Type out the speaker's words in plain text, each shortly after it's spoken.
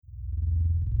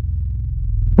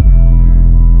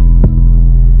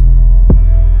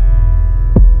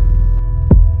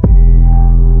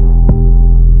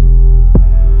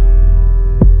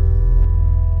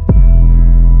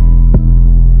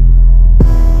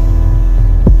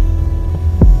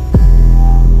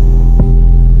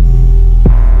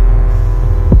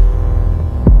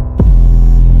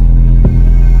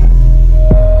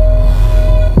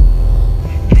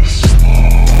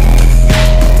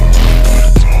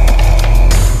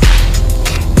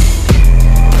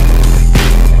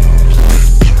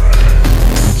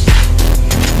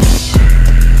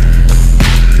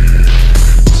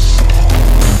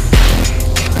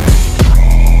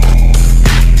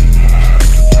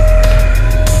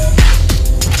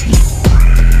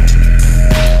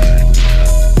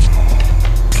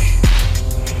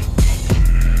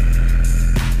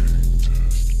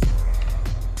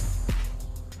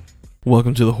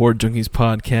Welcome to the Horror Junkies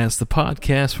podcast, the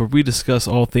podcast where we discuss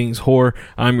all things horror.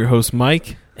 I'm your host,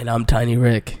 Mike. And I'm Tiny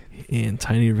Rick. And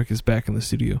Tiny Rick is back in the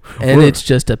studio. And it's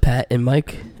just a Pat and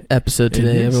Mike episode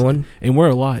today, everyone. And we're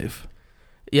alive.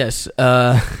 Yes.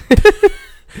 For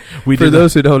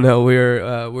those who don't know,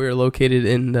 we're located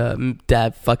in the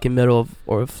dab fucking middle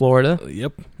of Florida.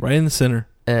 Yep, right in the center.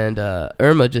 And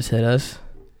Irma just hit us.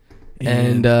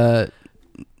 And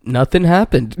nothing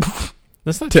happened.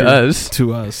 That's not to true. us.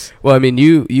 To us. Well, I mean,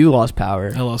 you lost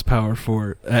power. I lost power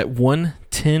at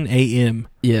 1:10 a.m.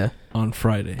 Yeah. on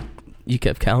Friday. You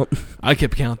kept count? I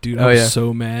kept count, dude. I was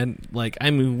so mad. Like,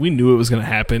 I mean, we knew it was going to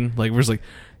happen. Like, we're just like,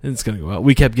 it's going to go out.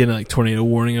 We kept getting, like, tornado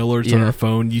warning alerts on our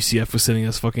phone. UCF was sending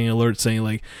us fucking alerts saying,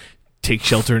 like, take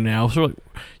shelter now. So, like,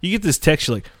 you get this text,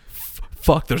 you're like,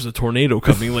 fuck, there's a tornado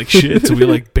coming. Like, shit. So we,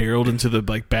 like, barreled into the,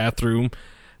 like, bathroom.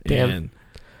 Damn.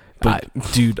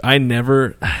 But, dude, I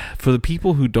never, for the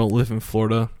people who don't live in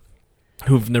Florida,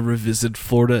 who have never visited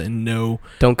Florida and know,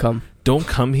 don't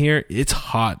come here. It's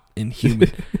hot and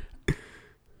humid.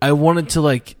 I wanted to,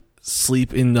 like,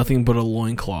 sleep in nothing but a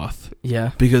loincloth.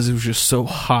 Yeah. Because it was just so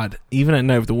hot. Even at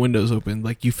night with the windows open,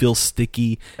 like, you feel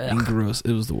sticky and gross.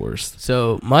 It was the worst.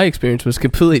 So, my experience was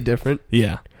completely different.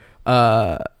 Yeah.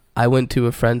 I went to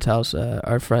a friend's house,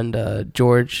 our friend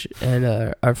George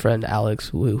and our friend Alex,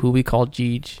 who we call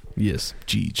Jeej. Yes,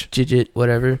 Jeej. Jijit,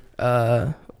 whatever.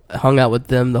 Hung out with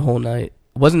them the whole night.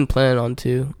 Wasn't planning on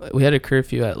to. We had a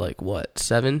curfew at, like, what,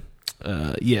 7?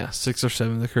 Yeah, 6 or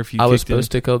 7, the curfew I was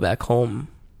supposed to go back home,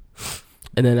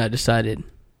 and then I decided,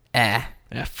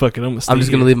 fuck it, I'm just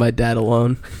going to leave my dad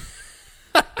alone.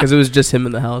 Because it was just him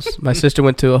in the house. My sister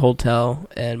went to a hotel,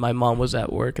 and my mom was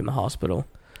at work in the hospital.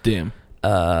 Damn.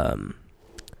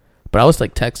 But I was,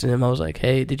 like, texting him. I was like,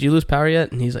 hey, did you lose power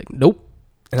yet? And he's like, nope.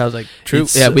 And I was like, true.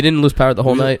 We didn't lose power the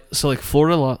whole night. So, like,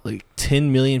 Florida, like,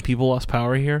 10 million people lost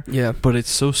power here. Yeah. But it's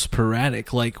so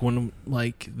sporadic. Like, when,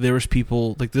 like, there was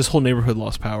people, like, this whole neighborhood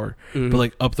lost power. Mm-hmm. But,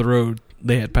 like, up the road,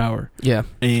 they had power. Yeah.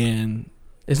 And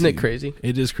isn't it crazy?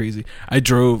 It is crazy. I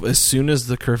drove, as soon as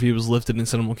the curfew was lifted in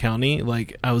Seminole County,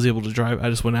 like, I was able to drive. I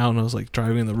just went out and I was, like,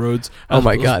 driving the roads. Oh,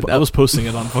 my God. I was posting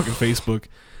it on fucking Facebook.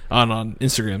 On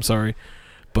Instagram, sorry.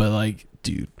 But, like,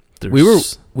 dude. We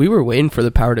were waiting for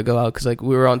the power to go out because, like,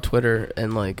 we were on Twitter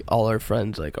and, like, all our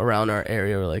friends, like, around our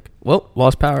area were like, well,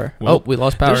 lost power. We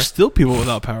lost power. There's still people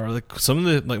without power. Like, some of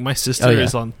the, like, my sister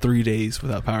is on 3 days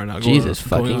without power now. Jesus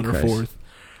going on fucking her Christ. 4th.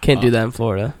 Can't do that in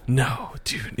Florida. No,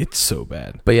 dude. It's so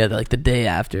bad. But, yeah, like, the day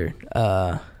after,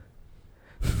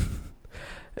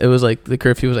 it was, like, the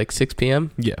curfew was, like, 6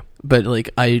 p.m. Yeah. But,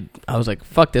 like, I was like,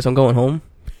 fuck this. I'm going home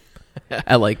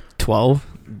at, like, 12.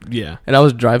 Yeah. And I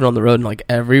was driving on the road, and, like,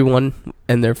 everyone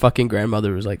and their fucking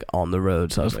grandmother was, like, on the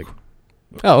road. So I was like,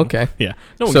 oh, okay. Yeah.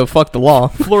 So fuck the law.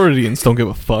 Floridians don't give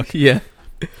a fuck. Yeah.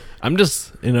 I'm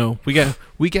just, we got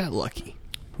lucky.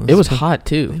 It was hot,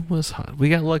 too. It was hot. We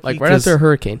got lucky. Like, right after a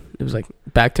hurricane. It was, like,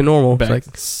 back to normal. It's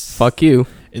like, fuck you.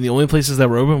 And the only places that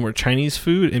were open were Chinese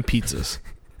food and pizzas.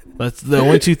 That's the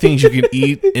only two things you can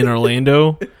eat in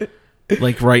Orlando.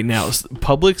 Like, right now.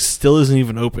 Publix still isn't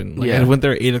even open. Like, I went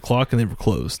there at 8 o'clock and they were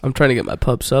closed. I'm trying to get my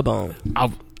pub sub on.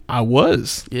 I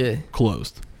was. Yeah.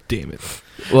 Closed. Damn it.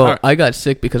 Well, right. I got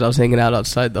sick because I was hanging out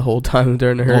outside the whole time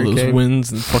during the hurricane. All those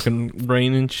winds and fucking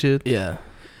rain and shit. Yeah.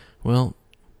 Well,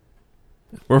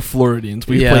 we're Floridians.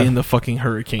 We play in the fucking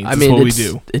hurricanes. That's what we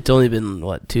do. It's only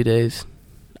been, 2 days?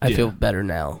 I feel better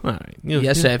now. All right.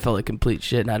 Yesterday I felt like complete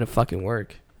shit and I had to fucking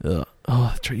work. Oh,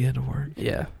 that's right. You had to work.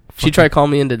 Yeah. She tried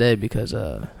calling me in today because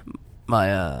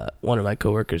my one of my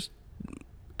coworkers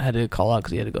had to call out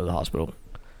because he had to go to the hospital.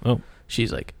 Oh.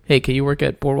 She's like, hey, can you work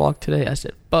at Boardwalk today? I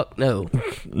said, fuck no.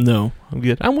 No, I'm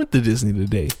good. I went to Disney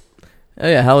today. Oh,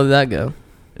 yeah. How did that go?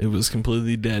 It was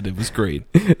completely dead. It was great.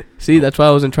 See, that's why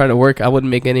I wasn't trying to work. I wouldn't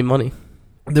make any money.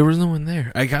 There was no one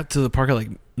there. I got to the park at, like,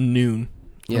 noon.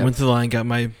 Yeah. I went to the line, got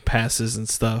my passes and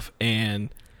stuff,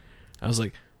 and I was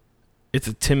like, it's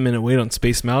a 10-minute wait on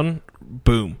Space Mountain.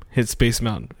 Boom. Hit Space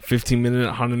Mountain. 15-minute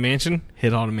at Haunted Mansion.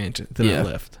 Hit Haunted Mansion. Then I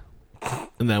left.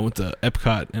 And then I went to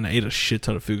Epcot, and I ate a shit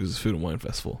ton of food because it's Food and Wine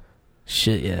Festival.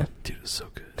 Shit, yeah. Dude, it was so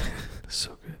good.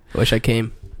 So good. Wish I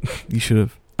came. You should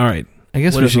have. All right. I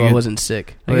guess I wasn't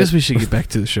sick. I guess we should get back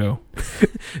to the show.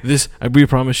 We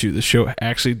promise you, the show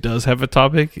actually does have a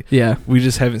topic. Yeah. We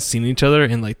just haven't seen each other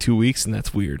in, like, 2 weeks, and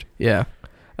that's weird. Yeah.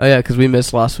 Oh, yeah, because we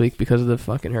missed last week because of the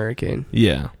fucking hurricane.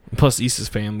 Yeah. Plus, Issa's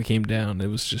family came down. It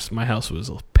was just, my house was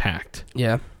packed.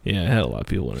 Yeah. Yeah, it had a lot of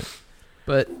people in it.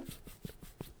 But,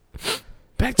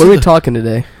 what are we talking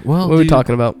today? Well, what are we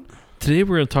talking about? Today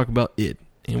we're going to talk about It.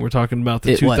 And we're talking about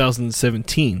the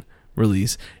 2017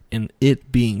 release, and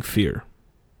It being Fear.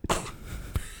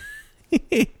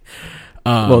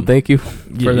 Well, thank you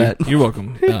for that. You're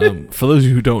welcome. For those of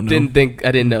you who don't know,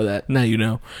 I didn't know that. Now you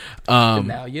know.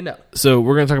 Now you know. So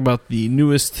we're gonna talk about the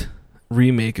newest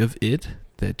remake of It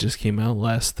that just came out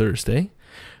last Thursday.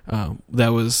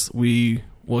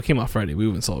 It came out Friday. We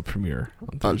went and saw the premiere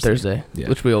on Thursday,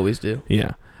 which we always do.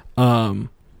 Yeah.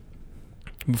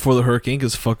 Before the hurricane,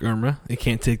 because fuck Irma, it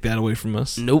can't take that away from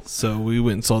us. Nope. So we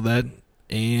went and saw that,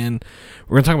 and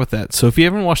we're gonna talk about that. So if you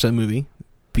haven't watched that movie,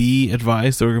 be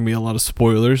advised there are going to be a lot of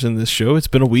spoilers in this show. It's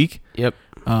been a week. Yep.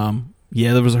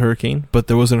 There was a hurricane, but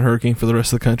there wasn't a hurricane for the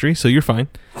rest of the country, so you're fine.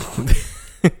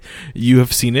 You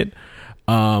have seen it.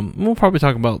 We'll probably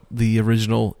talk about the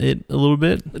original It a little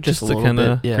bit, just to kind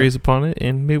of graze upon it,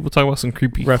 and maybe we'll talk about some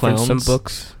creepy reference clowns. Some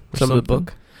books. Some of the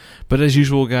book. But as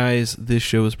usual, guys, this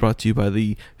show is brought to you by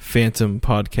the Phantom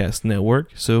Podcast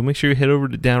Network, so make sure you head over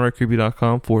to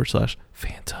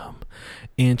downrightcreepy.com/Phantom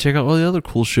and check out all the other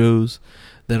cool shows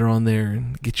that are on there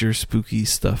and get your spooky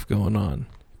stuff going on.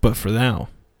 But for now,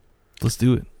 let's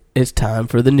do it. It's time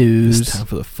for the news. It's time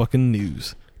for the fucking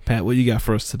news. Pat, what you got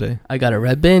for us today? I got a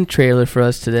Red Band trailer for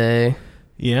us today.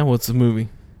 Yeah, what's the movie?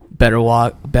 Better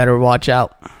watch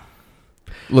out.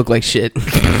 Look like shit.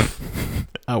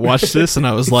 I watched this and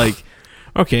I was like,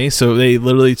 okay, so they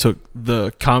literally took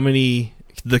the comedic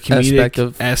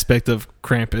aspect of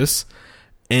Krampus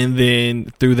and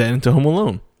then threw that into Home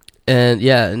Alone. And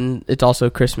it's also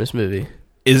a Christmas movie.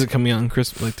 Is it coming out the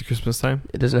Christmas time?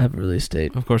 It doesn't have a release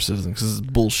date. Of course it doesn't, because it's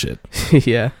bullshit.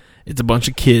 Yeah. It's a bunch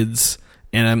of kids,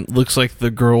 and looks like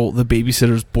the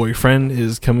babysitter's boyfriend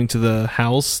is coming to the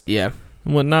house. Yeah.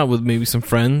 And whatnot, with maybe some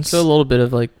friends. So a little bit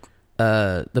of, like,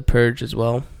 The Purge as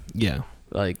well. Yeah.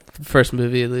 Like, the first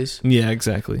movie, at least. Yeah,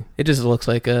 exactly. It just looks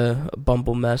like a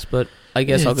bumble mess, but I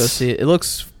guess I'll go see it. It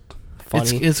looks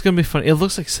funny. It's going to be funny. It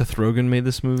looks like Seth Rogen made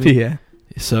this movie. Yeah.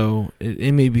 So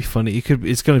it may be funny.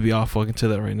 It's going to be awful. I can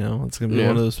tell that right now. It's going to be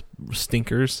one of those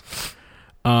stinkers.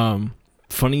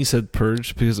 Funny you said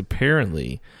Purge, because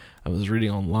apparently I was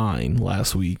reading online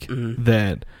last week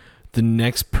that the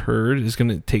next Purge is going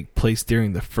to take place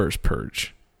during the first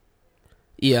Purge.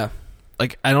 Yeah.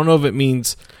 Like, I don't know if it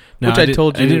means... Now, I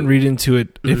told you. I didn't read into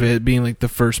it if it being like the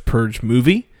first Purge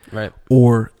movie. Right.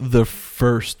 Or the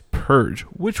first Purge,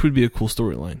 which would be a cool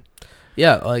storyline.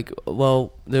 Yeah, like,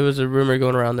 well, there was a rumor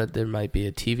going around that there might be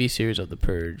a TV series of The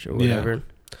Purge or whatever. Yeah.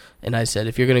 And I said,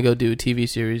 if you're going to go do a TV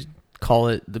series, call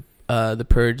it the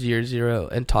Purge Year Zero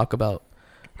and talk about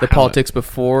the politics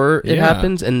before it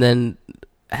happens, and then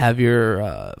have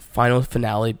your final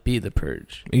finale be The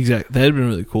Purge. Exactly. That would have been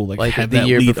really cool. Like have the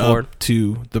year lead before up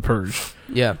to The Purge.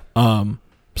 Yeah.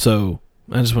 So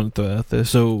I just wanted to throw that out there.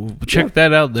 So check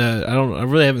that out. I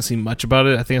really haven't seen much about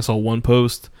it. I think I saw one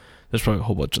post. There's probably a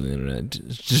whole bunch on the internet.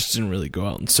 Just didn't really go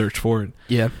out and search for it.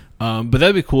 Yeah. But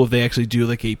that'd be cool if they actually do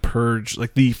like a Purge,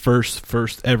 like the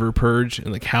first ever Purge,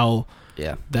 and like how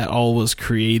that all was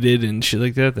created and shit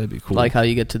like that. That'd be cool. Like how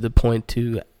you get to the point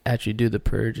to actually do the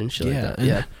Purge and shit like that.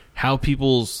 Yeah. How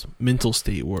people's mental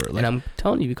state were. Like, and I'm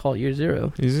telling you, we call it Year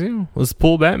Zero. Let's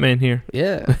pull Batman here.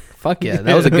 Yeah. Fuck yeah.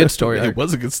 That was a good story arc. It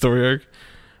was a good story arc.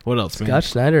 What else, man? Scott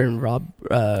Snyder and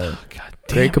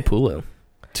Gary Capullo.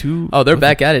 They're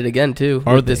back at it again too.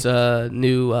 With this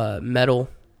new metal.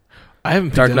 I haven't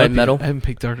picked Dark Knight Metal. I haven't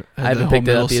picked Dark. I haven't picked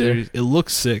it up either. Series. It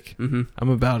looks sick. Mm-hmm. I'm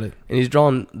about it. And he's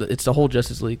drawn. It's the whole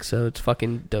Justice League, so it's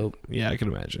fucking dope. Yeah, I can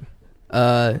imagine.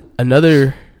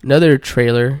 Another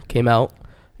trailer came out.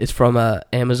 It's from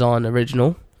Amazon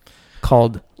original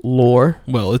called Lore.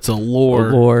 Well, it's a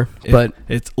Lore. But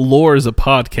it's Lore is a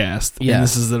podcast. Yeah, and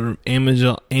this is the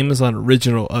Amazon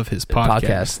original of his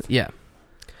podcast. Yeah.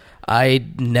 I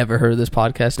never heard of this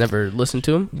podcast, never listened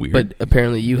to him. Weird. But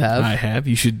apparently you have. I have.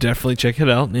 You should definitely check it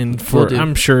out. And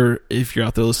I'm sure if you're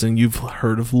out there listening, you've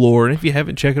heard of Lore. And if you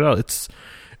haven't, check it out.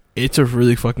 It's a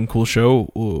really fucking cool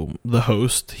show. The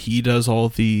host, he does all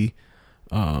the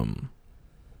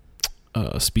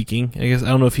speaking. I guess I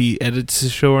don't know if he edits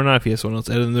his show or not. If he has someone else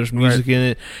editing, there's music in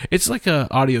it. It's like a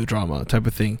audio drama type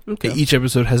of thing. Okay. Each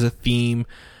episode has a theme.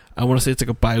 I want to say it's like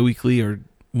a bi-weekly or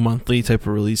monthly type of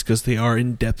release because they are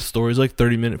in-depth stories, like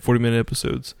 30-minute, 40-minute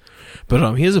episodes.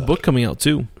 But he has a book coming out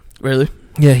too. Really?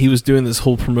 Yeah, he was doing this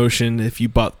whole promotion. If you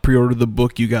pre-ordered the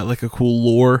book, you got like a cool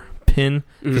Lore pin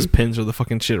because pins are the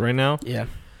fucking shit right now. Yeah.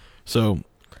 So,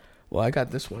 well, I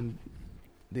got this one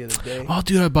the other day. Oh,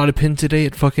 dude, I bought a pin today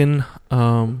at fucking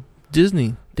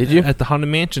Disney. Did you? At the Haunted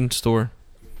Mansion store.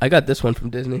 I got this one from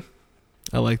Disney.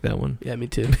 I like that one. Yeah, me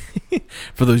too.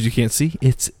 For those you can't see,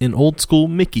 it's an old school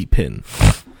Mickey pin.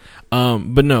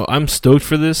 But no, I'm stoked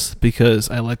for this because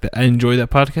I like that. I enjoy that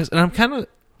podcast, and I'm kind of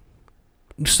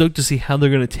stoked to see how they're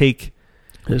going to take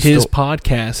his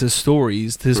podcast, his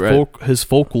stories, his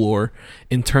folklore,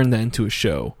 and turn that into a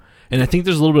show. And I think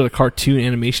there's a little bit of cartoon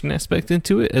animation aspect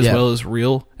into it, as well as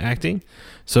real acting.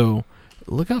 So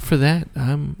look out for that.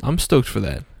 I'm stoked for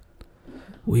that.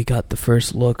 We got the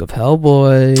first look of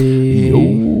Hellboy,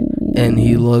 and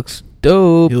he looks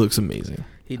dope. He looks amazing.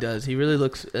 He does. He really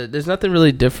looks. There's nothing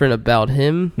really different about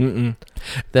him.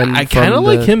 I kind of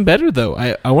like him better though.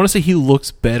 I want to say he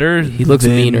looks better. He looks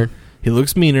meaner. He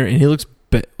looks meaner, and he looks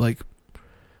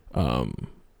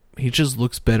he just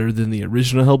looks better than the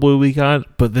original Hellboy we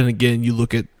got. But then again, you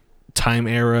look at time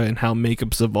era and how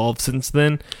makeup's evolved since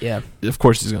then. Yeah, of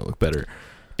course he's gonna look better.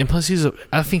 And plus,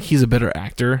 I think he's a better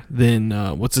actor than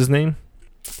what's his name,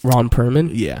 Ron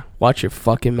Perlman. Yeah, watch your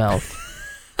fucking mouth.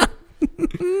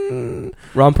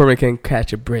 Ron Perlman can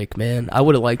catch a break, man. I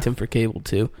would have liked him for Cable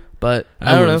too, but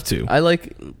I don't know. Too. I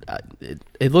like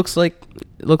it. Looks like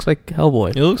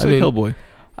Hellboy. It looks like Hellboy.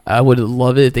 I would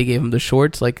love it if they gave him the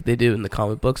shorts like they do in the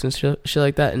comic books and shit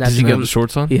like that. And does he have the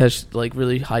shorts on? He has like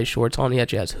really high shorts on. He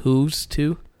actually has hooves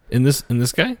too. In this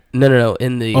guy? No.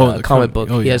 In the comic book,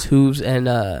 he has hooves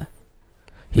and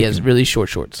he has really short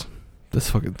shorts. That's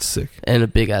fucking sick. And a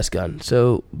big ass gun.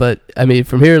 So, but I mean,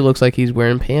 from here it looks like he's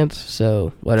wearing pants.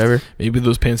 So whatever. Maybe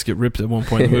those pants get ripped at one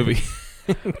point in the movie.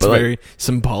 It's very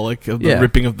symbolic of the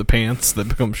ripping of the pants that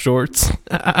become shorts.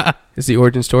 It's the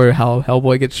origin story of how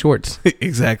Hellboy gets shorts.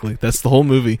 Exactly. That's the whole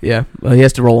movie. Yeah. Well, he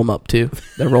has to roll them up too.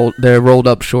 They're rolled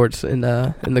up shorts in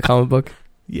the comic book.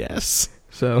 Yes.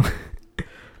 So,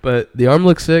 but the arm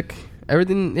looks sick.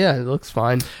 Everything, yeah, it looks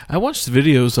fine. I watched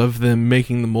videos of them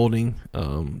making the molding.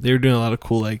 They were doing a lot of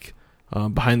cool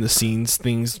behind the scenes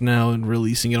things now and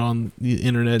releasing it on the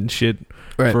internet and shit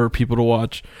for people to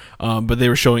watch. But they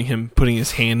were showing him putting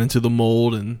his hand into the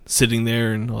mold and sitting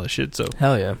there and all that shit. So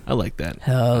hell yeah, I like that.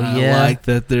 I like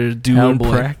that they're doing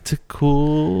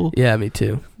practical. Yeah, me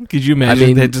too. Could you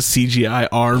imagine that just CGI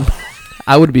arm?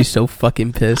 I would be so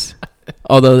fucking pissed.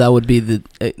 Although that would be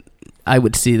I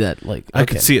would see that I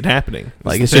could see it happening.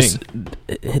 That's it's just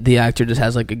the actor just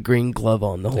has like a green glove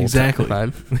on the whole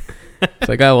time. It's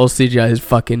like, oh, we'll CGI his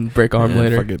fucking brick arm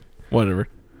later. Fuck it. Whatever.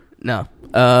 No.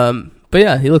 But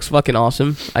yeah, he looks fucking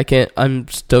awesome. I'm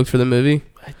stoked for the movie.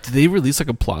 Did they release a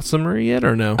plot summary yet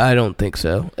or no? I don't think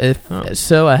so.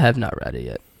 So, I have not read it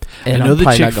yet. And I know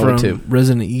the chick from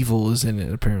Resident Evil is in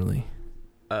it apparently.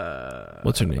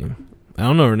 What's her name? I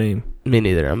don't know her name. Me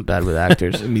neither. I'm bad with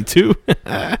actors. Me too.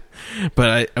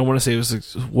 But I want to say it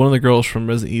was one of the girls from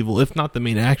Resident Evil, if not the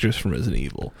main actress from Resident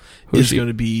Evil, is going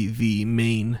to be the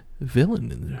main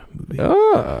villain in the movie.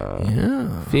 Oh.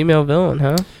 Yeah. Female villain,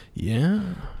 huh? Yeah.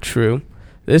 True.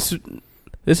 This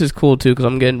is cool too because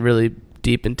I'm getting really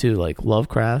deep into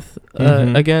Lovecraft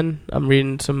again. I'm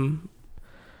reading some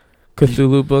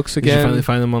Cthulhu books again. Did you finally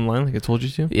find them online like I told you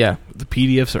to? Yeah. The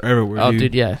PDFs are everywhere. Oh,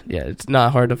 dude, yeah. It's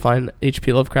not hard to find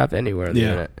H.P. Lovecraft anywhere on the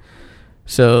internet.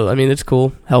 So, I mean, it's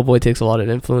cool. Hellboy takes a lot of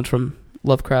influence from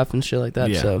Lovecraft and shit like that.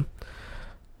 Yeah. So,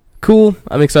 cool.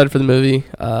 I'm excited for the movie.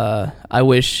 I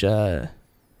wish,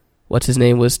 what's his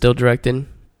name was still directing.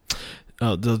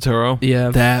 Del Toro? Yeah.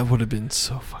 That would have been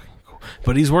so fucking cool.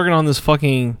 But he's working on this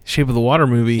fucking Shape of the Water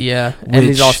movie. Yeah. And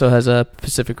he also has a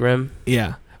Pacific Rim.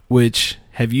 Yeah. Which,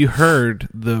 have you heard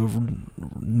the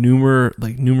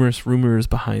numerous rumors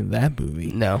behind that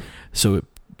movie? No. So it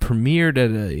premiered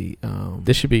at a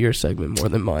this should be your segment more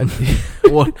than mine.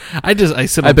 Well, I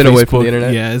said I've been away from the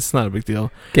internet. Yeah, it's not a big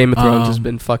deal. Game of Thrones has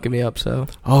been fucking me up. So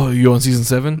you on season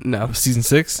 7? No, season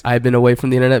 6. I've been away from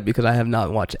the internet because I have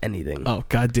not watched anything. Oh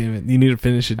god damn it! You need to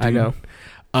finish it, dude. I know.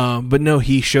 But no,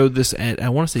 he showed this at I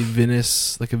want to say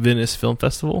Venice, like a Venice film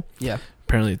festival. Yeah.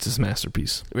 Apparently, it's his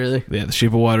masterpiece. Really? Yeah, The Shape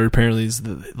of Water apparently is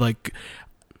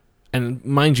and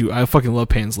mind you, I fucking love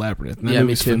Pan's Labyrinth. That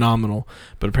movie's phenomenal.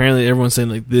 But apparently, everyone's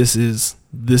saying this is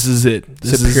it.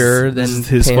 This is superior than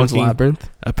his Pan's Labyrinth.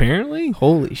 Apparently,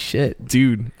 holy shit,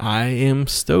 dude! I am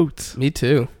stoked. Me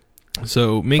too.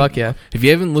 So, fuck yeah! If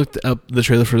you haven't looked up the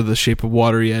trailer for The Shape of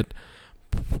Water yet,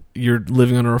 you're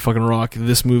living under a fucking rock.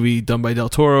 This movie done by Del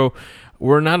Toro.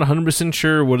 We're not 100%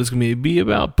 sure what it's going to be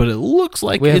about, but it looks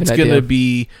like it's going to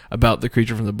be about the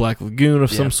creature from the Black Lagoon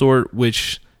of some sort,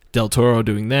 which Del Toro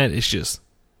doing that is just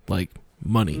like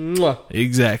money. Mwah.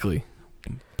 Exactly.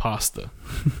 Pasta.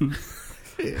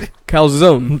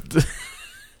 Calzone.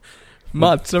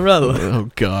 Mozzarella. Oh,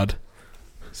 God.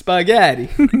 Spaghetti.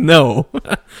 No.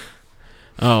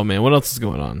 Oh, man. What else is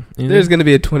going on? Anything? There's going to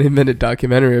be a 20-minute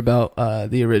documentary about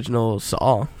the original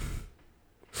Saw.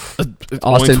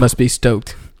 Austin must be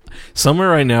stoked. Somewhere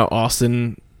right now,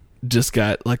 Austin just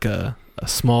got like a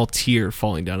small tear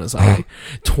falling down his eye.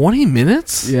 20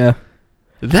 minutes? Yeah.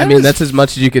 That's as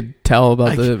much as you could tell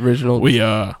about the original.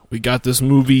 We got this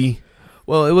movie.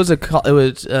 Well,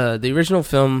 the original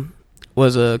film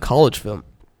was a college film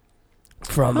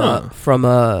from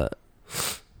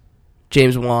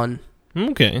James Wan.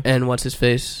 Okay. And what's his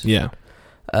face? Yeah.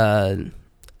 And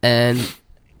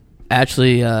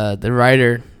actually, the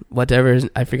writer,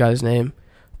 I forgot his name,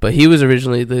 but he was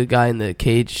originally the guy in the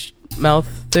cage mouth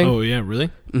thing. Oh yeah, really?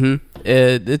 Mm-hmm.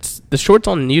 It's the short's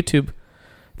on YouTube.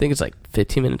 I think it's like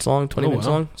 15 minutes long, 20 minutes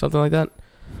long, something like that.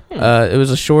 It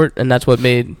was a short, and that's what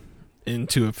made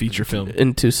into a feature film.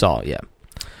 Into Saw, yeah.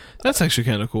 That's actually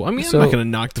kind of cool. I mean, I'm not going to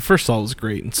knock. The first Saw was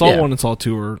great, and Saw 1 and Saw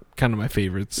 2 are kind of my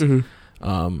favorites.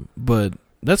 Mm-hmm. But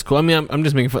that's cool. I mean, I'm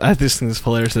just making fun. I just think it's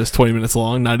hilarious that it's 20 minutes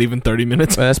long, not even 30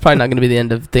 minutes. Well, that's probably not going to be the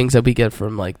end of things that we get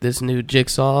from like this new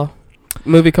Jigsaw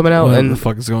movie coming out. What the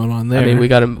fuck is going on there? I mean,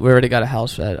 we already got a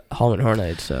house at Halloween Horror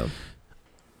Nights, so.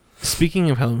 Speaking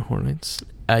of Halloween Horror Nights,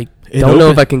 I don't know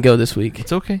if I can go this week.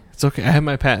 It's okay. It's okay. I have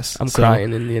my pass. I'm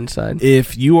crying in the inside.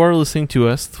 If you are listening to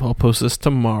us, I'll post this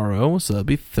tomorrow, so that'll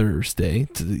be Thursday.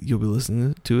 You'll be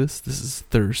listening to us. This is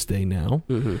Thursday now.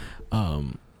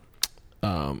 Mm-hmm.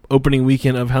 Opening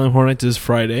weekend of Halloween Horror Nights is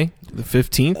Friday, the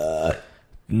 15th.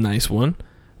 Nice one.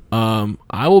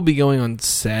 I will be going on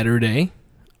Saturday.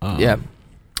 Yeah.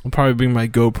 I'll probably bring my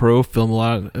GoPro, film a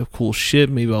lot of cool shit.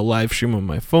 Maybe I'll live stream on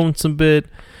my phone some bit.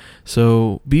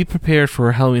 So be prepared for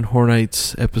a Halloween Horror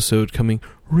Nights episode coming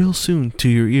real soon to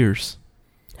your ears.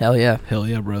 Hell yeah. Hell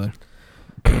yeah, brother.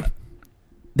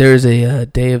 There's a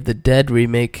Day of the Dead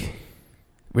remake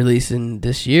releasing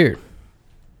this year.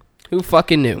 Who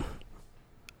fucking knew?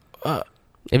 Have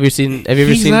you ever seen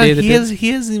Day of the Dead? He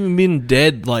hasn't even been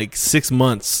dead like 6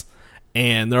 months,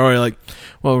 and they're already like,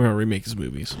 well, we're going to remake his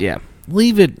movies. Yeah.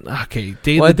 Leave it. Okay,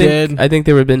 Day of the Dead. I think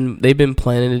they've been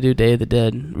planning to do Day of the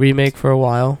Dead remake for a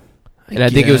while. And I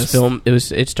think it was filmed.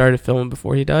 It started filming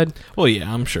before he died. Well,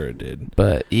 yeah, I'm sure it did.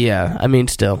 But yeah, I mean,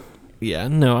 still. Yeah,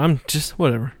 no, I'm just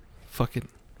whatever. Fuck it.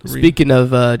 Speaking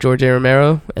of George A.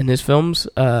 Romero and his films,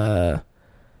 Night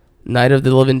of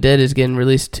the Living Dead is getting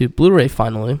released to Blu-ray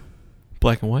finally.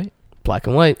 Black and white. Black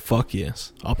and white. Fuck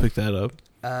yes, I'll pick that up.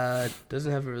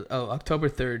 Doesn't have October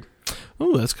 3rd.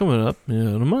 Oh, that's coming up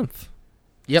in a month.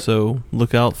 Yep. So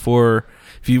look out for.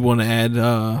 If you want to add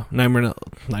Nightmare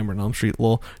on Elm Street,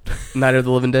 lol. Night of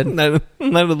the Living Dead. Night of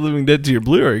the Living Dead to your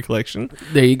Blu-ray collection.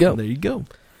 There you go. There you go.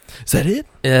 Is that it?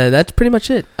 That's pretty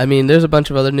much it. I mean, there's a bunch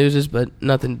of other newses, but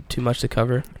nothing too much to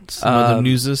cover. Some other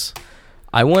newses.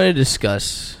 I want to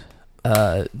discuss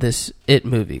this It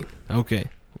movie. Okay,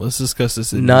 let's discuss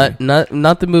this. Not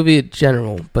the movie in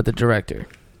general, but the director.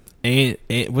 And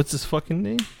what's his fucking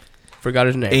name? Forgot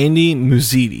his name. Andy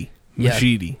Muschietti. Yeah.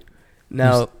 Muschietti.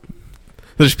 Now.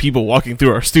 There's people walking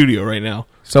through our studio right now.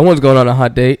 Someone's going on a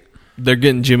hot date. They're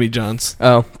getting Jimmy John's.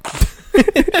 Oh.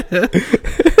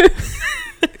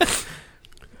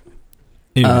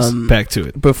 Anyways, back to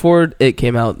it. Before it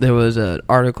came out, there was an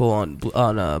article on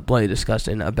Bloody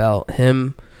Disgusting about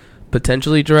him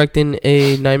potentially directing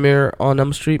a Nightmare on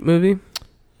Elm Street movie.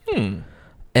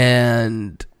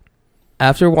 And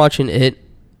after watching it,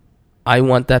 I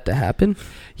want that to happen.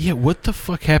 Yeah, what the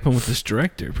fuck happened with this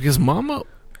director? Because Mama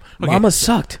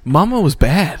sucked. Mama was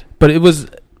bad. But it was...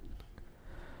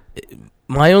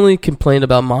 My only complaint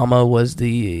about Mama was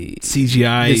the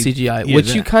CGI,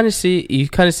 which you kind of see. You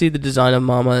kind of see the design of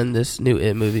Mama in this new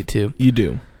It movie too. You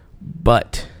do,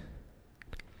 but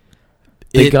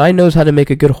the guy knows how to make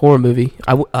a good horror movie.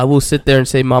 I will sit there and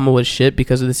say Mama was shit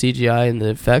because of the CGI and the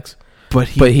effects. But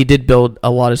he did build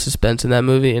a lot of suspense in that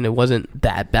movie, and it wasn't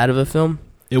that bad of a film.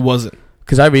 It wasn't,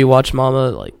 because I rewatched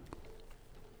Mama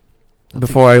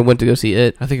before I went to go see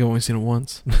it. I think I've only seen it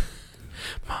once.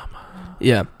 Mama.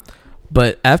 Yeah.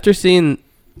 But after seeing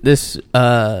this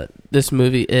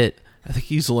movie, I think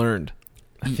he's learned.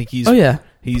 I think he's. Oh yeah,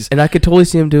 and I could totally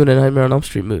see him doing a Nightmare on Elm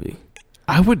Street movie.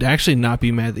 I would actually not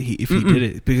be mad that if he did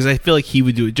it, because I feel like he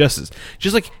would do it justice.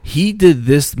 Just like he did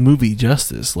this movie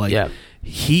justice. Like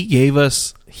he gave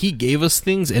us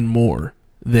things and more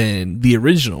than the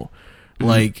original.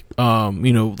 Like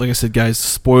like I said, guys,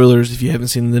 spoilers. If you haven't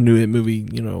seen the new It movie,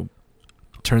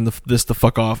 turn this the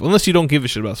fuck off, unless you don't give a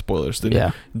shit about spoilers.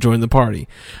 Then join the party.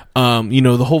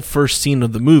 The whole first scene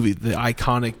of the movie, the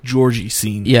iconic Georgie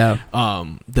scene,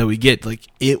 that we get, like,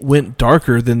 it went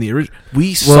darker than the original.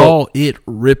 We saw it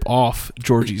rip off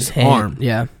Georgie's arm.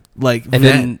 Yeah, like, and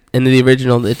then in the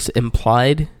original, it's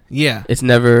implied. Yeah, it was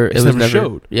never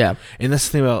showed. Yeah, and that's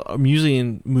the thing about usually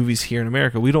in movies here in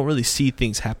America, we don't really see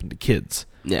things happen to kids.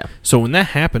 Yeah, so when that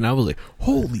happened, I was like,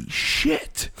 holy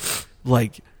shit,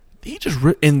 like. he just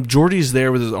and Georgie's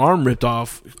there with his arm ripped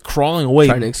off, crawling away,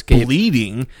 trying to escape,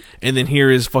 bleeding, and then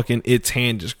here is fucking its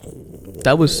hand just.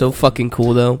 That was so fucking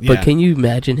cool though. Yeah. But can you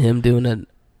imagine him doing a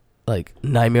like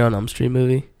Nightmare on Elm Street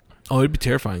movie? Oh, it'd be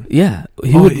terrifying. Yeah,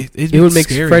 he would make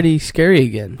Freddy scary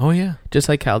again. Oh yeah, just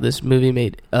like how this movie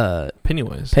made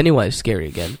Pennywise scary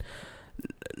again.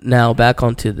 Now back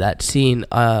onto that scene.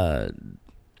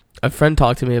 A friend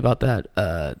talked to me about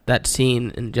that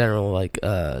scene in general, like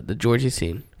the Georgie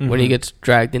scene when he gets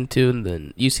dragged into, and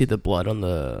then you see the blood on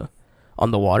the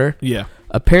water. Yeah.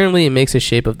 Apparently, it makes the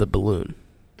shape of the balloon.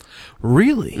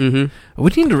 Really?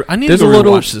 Mm-hmm. I need to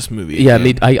rewatch this movie. Yeah,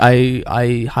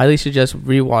 I highly suggest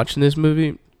rewatching this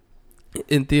movie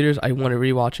in theaters. I want to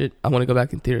rewatch it. I want to go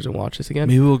back in theaters and watch this again.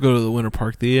 Maybe we'll go to the Winter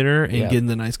Park Theater and get in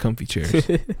the nice comfy chairs.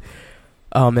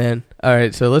 Oh, man. All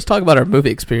right, so let's talk about our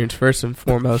movie experience first and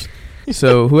foremost.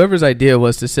 So whoever's idea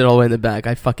was to sit all the way in the back,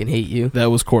 I fucking hate you. That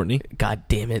was Courtney. God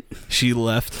damn it. She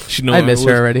left. I miss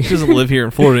her already. She doesn't live here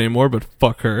in Florida anymore, but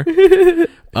fuck her.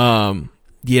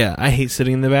 Yeah, I hate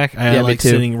sitting in the back. I like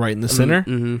sitting right in the center.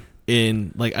 Mm-hmm.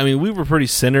 We were pretty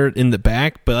centered in the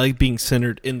back, but I like being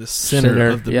centered in the center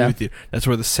of the movie theater. That's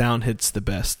where the sound hits the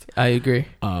best. I agree.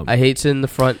 I hate sitting in the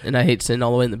front, and I hate sitting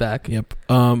all the way in the back. Yep.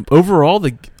 Overall,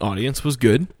 the audience was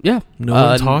good. Yeah. No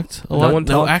one talked a lot.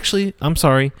 No, actually, I'm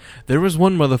sorry. There was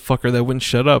one motherfucker that wouldn't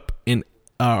shut up, and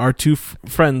our two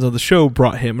friends on the show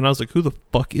brought him, and I was like, who the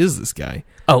fuck is this guy?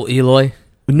 Oh, Eloy?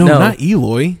 No, not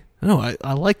Eloy. No,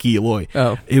 I like Eloy.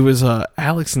 Oh. It was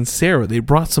Alex and Sarah. They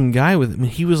brought some guy with him,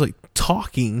 and he was like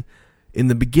talking in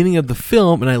the beginning of the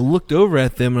film, and I looked over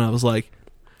at them, and I was like,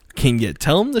 can you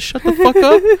tell him to shut the fuck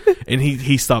up? And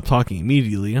he stopped talking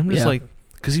immediately. I'm just like,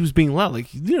 because he was being loud.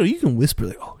 Like, you can whisper,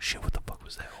 like, oh, shit, what the fuck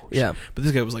was that? Oh, yeah. Shit. But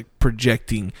this guy was, like,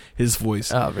 projecting his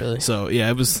voice. Oh, really? So,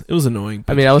 yeah, it was annoying.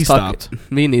 I mean, I was talking.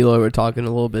 Me and Eloy were talking a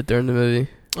little bit during the movie.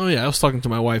 Oh, yeah, I was talking to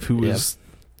my wife who was...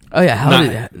 Oh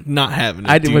yeah, not having it.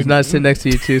 I was not sitting next to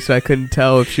you too, so I couldn't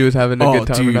tell if she was having a good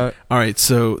time or not. All right,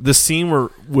 so the scene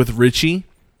with Richie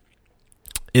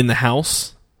in the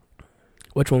house.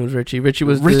 Which one was Richie?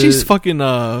 Richie's fucking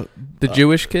the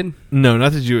Jewish kid. No,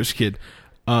 not the Jewish kid.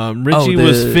 Richie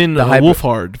was Finn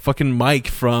Wolfhard, fucking Mike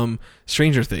from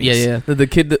Stranger Things. Yeah. The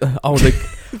kid. The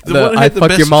I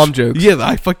fuck your mom jokes. Yeah, the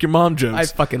I fuck your mom jokes. I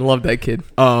fucking love that kid.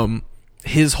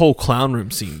 His whole clown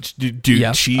room scene, dude.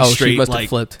 Yeah. She must have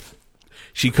flipped.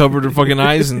 She covered her fucking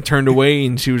eyes and turned away,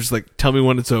 and she was just like, "Tell me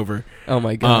when it's over." Oh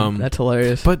my god, that's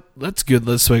hilarious. But that's good.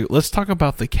 Let's talk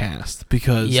about the cast,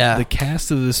 because the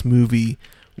cast of this movie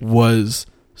was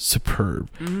superb.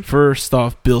 Mm-hmm. First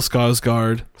off, Bill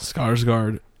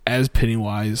Skarsgård as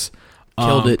Pennywise.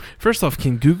 Killed it. First off,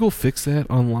 can Google fix that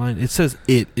online? It says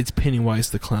it's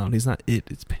Pennywise the clown. He's not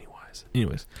it's Pennywise.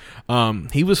 Anyways,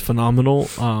 he was phenomenal.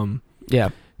 Yeah.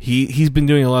 He's been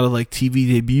doing a lot of like TV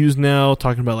debuts now,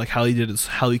 talking about like how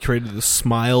he created the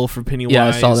smile for Pennywise. Yeah,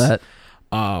 I saw that.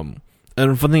 And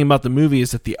the fun thing about the movie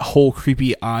is that the whole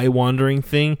creepy eye wandering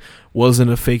thing wasn't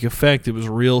a fake effect. It was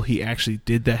real. He actually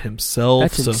did that himself.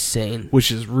 That's insane. Which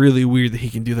is really weird that he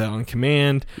can do that on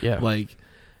command. Yeah.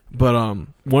 But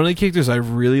one of the characters I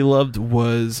really loved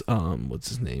was what's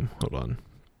his name? Hold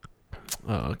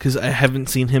on. Because I haven't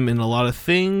seen him in a lot of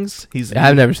things.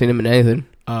 I've never seen him in anything.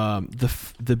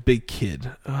 The big kid,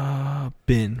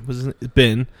 Ben, wasn't it?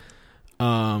 Ben.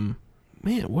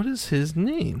 Man, what is his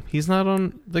name? He's not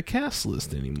on the cast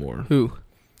list anymore. Who?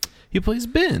 He plays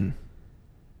Ben.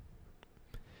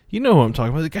 You know who I'm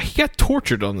talking about? The guy, he got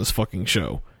tortured on this fucking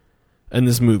show, in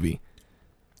this movie.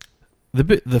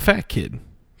 The fat kid.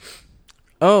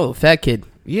 Oh, fat kid.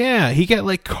 Yeah, he got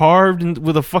like carved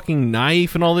with a fucking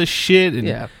knife and all this shit. And,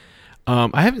 yeah.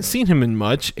 I haven't seen him in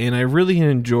much, and I really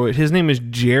enjoyed. His name is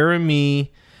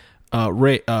Jeremy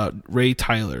Ray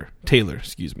Taylor.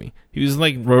 Excuse me. He was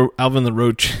like Alvin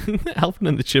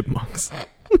and the Chipmunks.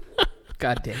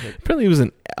 God damn it! Apparently, he was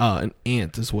an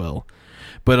ant as well.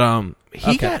 But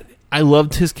I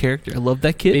loved his character. I loved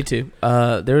that kid. Me too.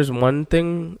 There was one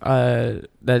thing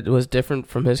that was different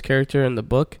from his character in the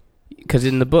book. Because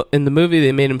in the movie,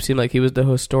 they made him seem like he was the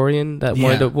historian that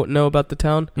wanted to know about the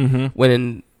town. Mm-hmm.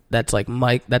 When that's like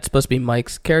Mike. That's supposed to be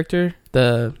Mike's character,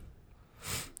 the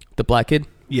black kid.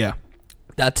 Yeah,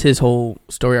 that's his whole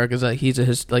story arc. Is like he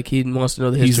wants to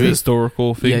know the history. He's the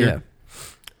historical figure.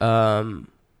 Yeah.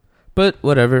 But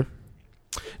whatever.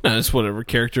 No, it's whatever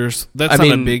characters. That's not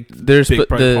a big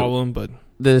problem. But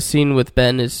the scene with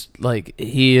Ben is like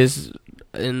he is.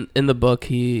 In the book,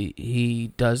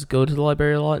 he does go to the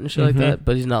library a lot and shit like that,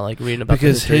 but he's not like reading about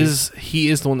because he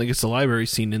is the one that gets the library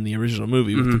scene in the original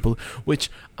movie, with which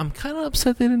I'm kind of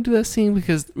upset they didn't do that scene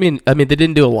because I mean they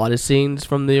didn't do a lot of scenes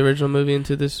from the original movie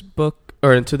into this book.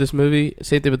 or into this movie.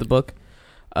 Same thing with the book.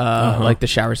 Like the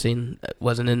shower scene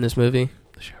wasn't in this movie.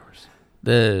 The shower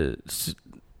scene.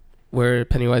 Where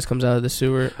Pennywise comes out of the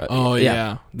sewer.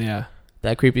 Yeah.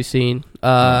 That creepy scene.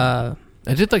 I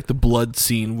did like the blood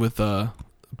scene with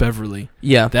Beverly.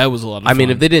 Yeah, that was a lot of fun. I mean,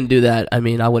 if they didn't do that, I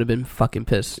would have been fucking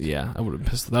pissed. Yeah, I would have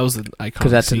been pissed. That was an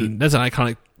iconic scene. That's an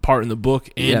iconic part in the book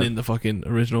and in the fucking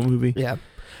original movie. Yeah.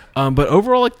 But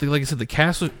overall, like I said, the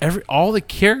cast was all the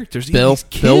characters. Bill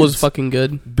was fucking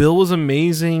good. Bill was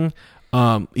amazing.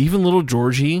 Even little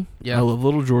Georgie. Yeah, I love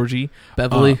little Georgie.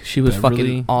 Beverly, she was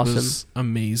fucking awesome. Was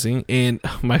amazing. And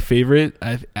my favorite,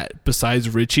 besides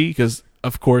Richie, because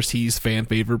of course he's fan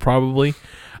favorite probably.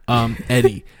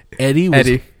 Eddie. Eddie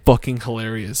was fucking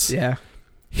hilarious. Yeah.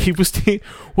 He was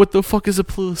what the fuck is a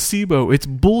placebo? It's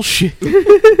bullshit.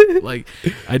 Like,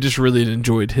 I just really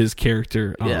enjoyed his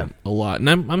character a lot. And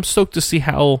I'm stoked to see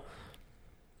how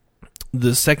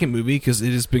the second movie, because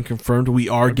it has been confirmed we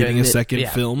are getting a second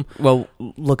film. Well,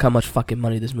 look how much fucking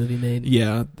money this movie made.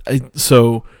 Yeah.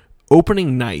 So,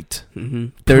 opening night.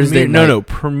 Mm-hmm. Thursday night.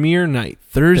 Premiere night.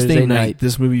 Thursday night.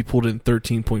 This movie pulled in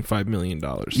 $13.5 million.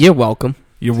 You're welcome.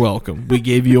 You're welcome. We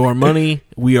gave you our money.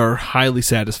 We are highly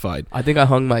satisfied. I think I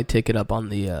hung my ticket up on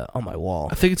the on my wall.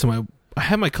 I think it's I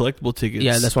have my collectible tickets.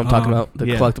 Yeah, that's what I'm talking about. The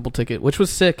collectible ticket, which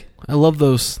was sick. I love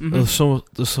those. Mm-hmm.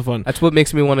 Those so fun. That's what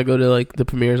makes me want to go to like the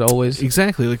premieres always.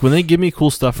 Exactly. Like when they give me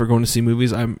cool stuff for going to see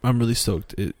movies, I'm really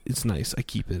stoked. It's nice. I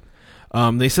keep it.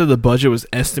 They said the budget was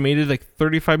estimated like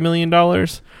 $35 million.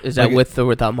 Is that with or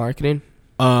without marketing?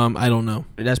 I don't know.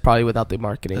 That's probably without the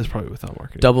marketing. That's probably without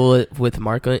marketing. Double it with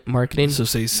marketing. So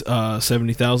say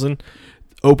 70,000.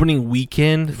 Opening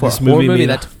weekend for this a horror movie.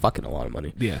 That's fucking a lot of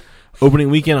money. Yeah. Opening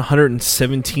weekend,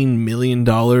 $117 million.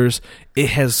 It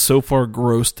has so far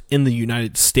grossed in the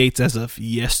United States as of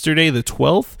yesterday, the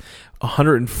 12th,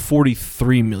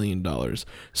 $143 million.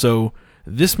 So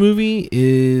this movie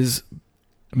is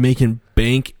making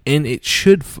bank, and it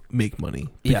should make money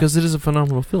because it is a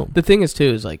phenomenal film. The thing is, too,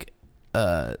 is like,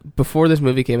 before this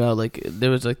movie came out, like there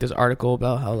was like this article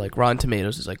about how like Rotten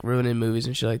Tomatoes is like ruining movies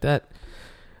and shit like that,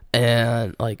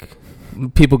 and like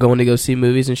people going to go see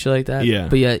movies and shit like that. Yeah.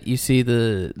 But yet you see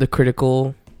the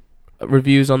critical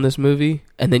reviews on this movie,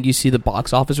 and then you see the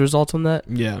box office results on that.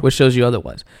 Yeah. Which shows you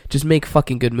otherwise. Just make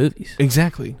fucking good movies.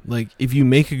 Exactly. Like if you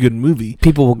make a good movie,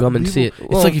 people will come and see it.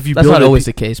 It's like if you that's not always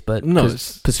the case, but no,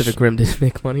 Pacific Rim didn't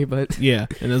make money, but yeah,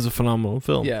 and it's a phenomenal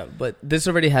film. Yeah, but this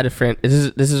already had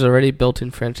this is already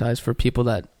built-in franchise for people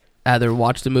that either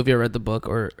watched the movie or read the book,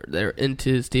 or they're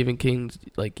into Stephen King's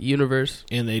like universe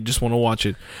and they just want to watch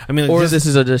it. I mean, or this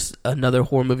is just another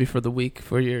horror movie for the week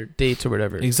for your dates or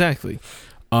whatever. Exactly.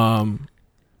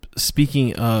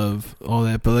 Speaking of all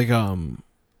that, but like I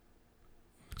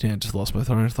just lost my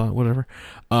train of thought. Whatever.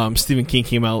 Stephen King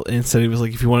came out and said he was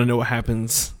like, if you want to know what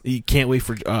happens, you can't wait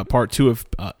for part 2 of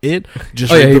it.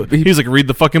 Just he was like, read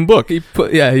the fucking book. He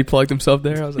plugged himself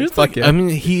there. I was like, fuck yeah. I mean,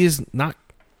 he is not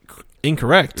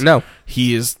incorrect. No,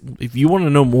 he is. If you want to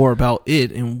know more about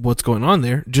it and what's going on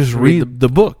there, just read the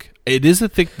book. It is a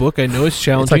thick book. I know it's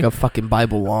challenging. It's like a fucking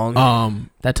Bible long.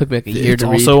 That took me like a year to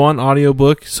read. It's also on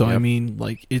audiobook, so I mean,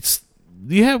 like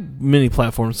you have many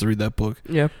platforms to read that book.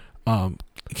 Yeah.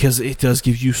 Because it does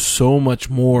give you so much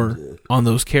more on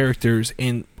those characters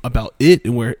and about it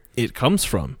and where it comes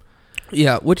from.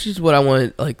 Yeah, which is what I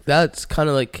wanted. Like that's kind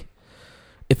of like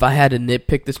if I had to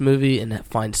nitpick this movie and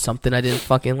find something I didn't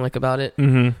fucking like about it,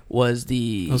 was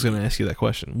the. I was going to ask you that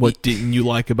question. What didn't you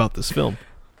like about this film?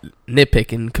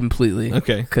 Nitpicking completely.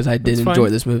 Okay, because I did enjoy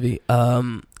this movie.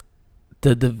 The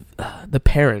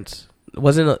parents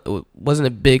wasn't a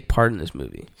big part in this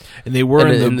movie, and they were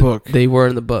in the book. They were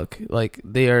in the book. Like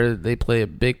they play a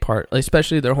big part,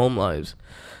 especially their home lives.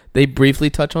 They briefly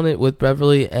touch on it with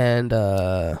Beverly and.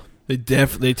 They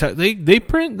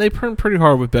print pretty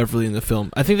hard with Beverly in the film.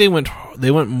 I think they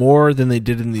went more than they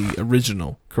did in the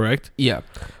original. Correct? Yeah.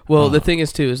 Well, the thing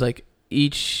is too is like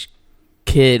each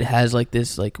kid has like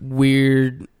this like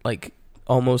weird like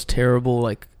almost terrible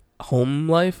like home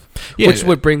life, which is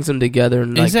what brings them together,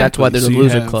 and like that's why they're the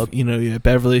loser club. You know, you have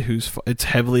Beverly, it's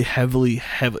heavily.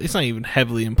 It's not even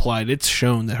heavily implied. It's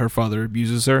shown that her father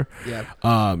abuses her. Yeah.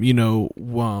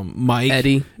 Mike,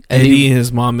 Eddie,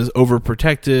 his mom is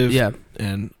overprotective. Yeah.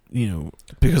 And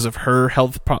because of her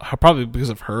health, probably because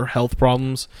of her health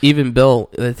problems. Even Bill,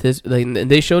 with his, and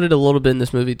they showed it a little bit in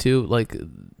this movie too, like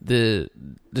the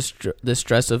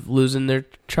stress of losing their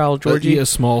child Georgie, a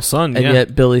small son, and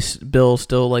yet Bill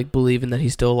still like believing that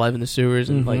he's still alive in the sewers,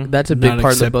 and like that's a big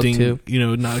part of the book too.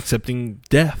 Not accepting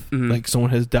death, like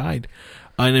someone has died,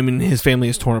 and I mean his family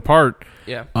is torn apart.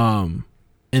 Yeah. And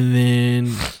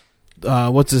then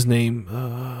what's his name?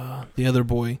 The other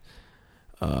boy.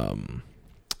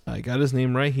 I got his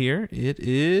name right here. It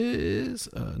is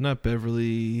not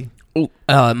Beverly.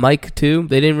 Mike too.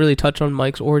 They didn't really touch on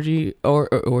Mike's orgy.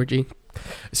 Orgy.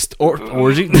 We'll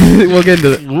get into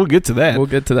that. We'll get to that. We'll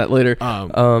get to that later.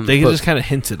 They just kind of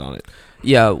hinted on it.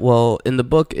 Yeah. Well, in the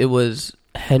book, it was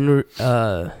Henry.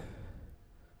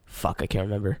 Fuck, I can't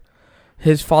remember.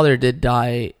 His father did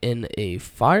die in a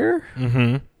fire.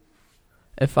 Mm-hmm.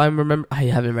 If I remember, I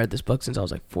haven't read this book since I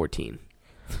was like 14.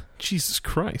 Jesus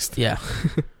Christ. Yeah.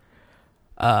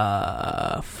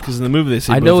 Because in the movie they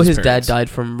say I know his parents. dad died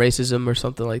from racism or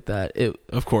something like that.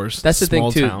 Of course. That's the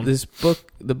thing too. Town.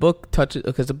 The book touches,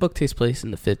 because the book takes place in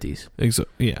the 50s.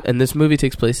 Yeah. And this movie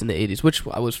takes place in the 80s, which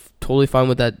I was totally fine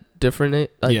with that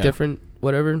different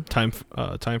whatever time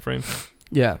frame.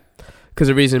 Yeah. Because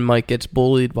the reason Mike gets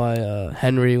bullied by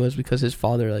Henry was because his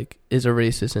father is a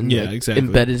racist and exactly.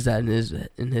 embedded that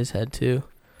in his head too.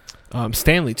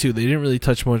 Stanley too. They didn't really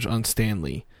touch much on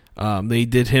Stanley. They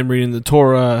did him reading the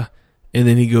Torah, and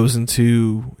then he goes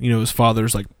into his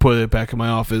father's put it back in my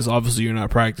office. Obviously, you're not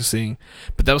practicing,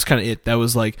 but that was kind of it. That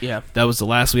was that was the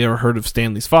last we ever heard of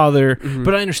Stanley's father. Mm-hmm.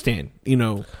 But I understand.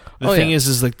 The thing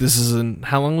is this is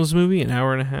how long was the movie? An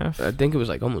hour and a half? I think it was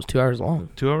almost 2 hours long.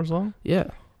 2 hours long? Yeah.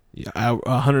 Yeah,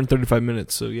 135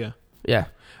 minutes. So yeah. Yeah.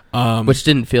 Which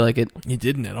didn't feel like it. It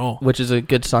didn't at all. Which is a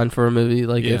good sign for a movie.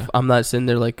 If I'm not sitting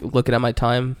there looking at my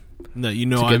time. No,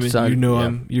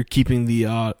 you're keeping the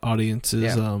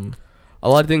audiences. Yeah. A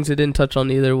lot of things they didn't touch on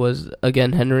either was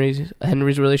again Henry's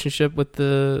relationship with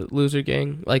the loser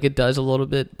gang. It does a little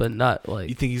bit, but not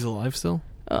You think he's alive still?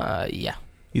 Yeah.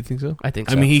 You think so? I think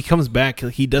so. I mean, he comes back.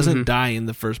 He doesn't die in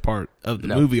the first part of the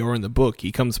movie or in the book.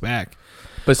 He comes back.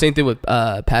 But same thing with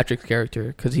Patrick's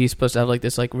character, because he's supposed to have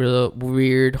this real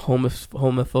weird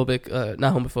homophobic,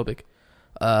 not homophobic,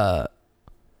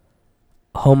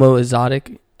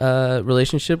 homoerotic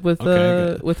relationship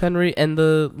with Henry and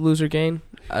the loser gang.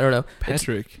 I don't know.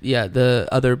 Patrick. The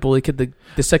other bully kid,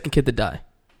 the second kid to die.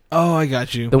 Oh, I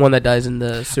got you. The one that dies in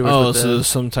the sewers. Oh, so there's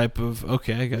some type of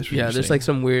I got you. Yeah, there's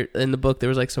some weird in the book. There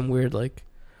was some weird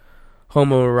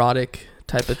homoerotic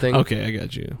type of thing. Okay, I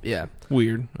got you. Yeah.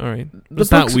 Weird. All right.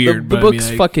 It's not weird, the book's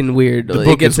fucking weird. The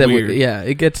book is weird. Yeah,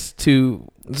 it gets to...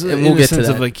 And we'll get to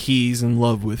that. Of he's in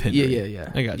love with Henry. Yeah.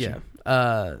 I got you.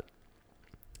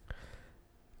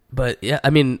 But yeah, I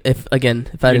mean, if I had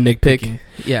to nitpick...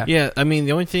 Yeah. Yeah, I mean,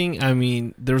 the only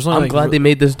thing... there's only... I'm glad they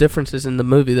made those differences in the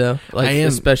movie, though.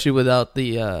 Especially without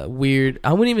the weird...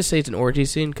 I wouldn't even say it's an orgy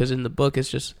scene, because in the book, it's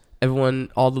just everyone,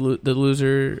 all the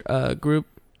loser group.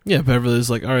 Yeah,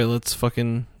 Beverly's all right, let's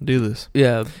fucking do this.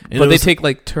 Yeah, but they take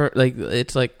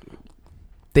it's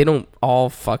they don't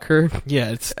all fuck her. Yeah,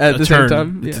 it's at the same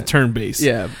time. It's a turn base.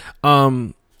 Yeah.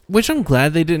 Which I'm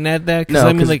glad they didn't add that,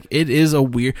 because it is a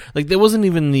weird there wasn't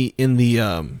even in the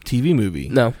TV movie.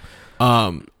 No.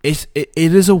 It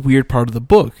is a weird part of the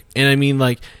book, and I mean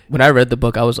when I read the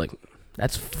book, I was like,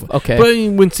 that's okay. But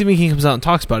when Stephen King comes out and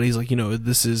talks about it, he's like,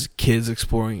 this is kids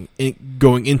exploring,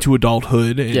 going into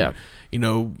adulthood, and yeah.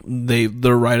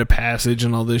 Their rite of passage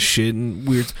and all this shit and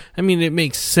weird. I mean, it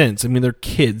makes sense. I mean, they're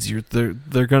kids.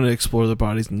 They're gonna explore their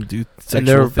bodies and do sexual things. And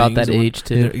they're about that age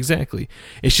too. Exactly.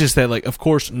 It's just that, of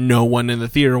course, no one in the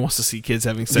theater wants to see kids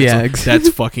having sex. Yeah, that's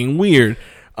fucking weird.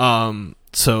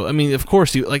 So I mean, of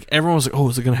course, everyone was like, "Oh,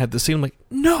 is it gonna have this scene?" I'm like,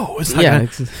 "No, it's not." Yeah,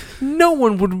 no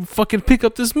one would fucking pick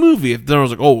up this movie if there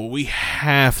was "Oh, well, we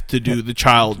have to do the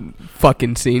child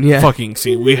fucking scene." Yeah, fucking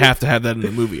scene. We have to have that in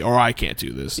the movie, or I can't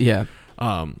do this. Yeah.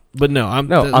 But no,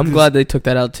 I'm glad they took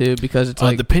that out too, because it's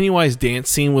the Pennywise dance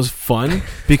scene was fun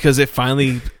because it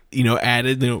finally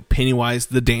added Pennywise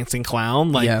the dancing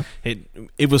clown.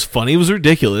 It was funny, it was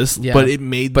ridiculous, but it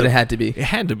had to be. It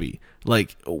had to be.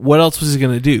 What else was he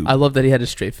gonna do? I love that he had a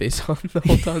straight face on the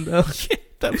whole time though. Yeah,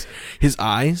 that was his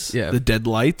eyes. Yeah, the dead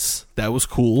lights. That was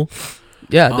cool.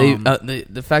 Yeah,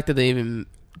 the fact that they even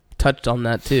touched on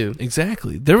that too.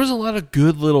 Exactly. There was a lot of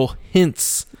good little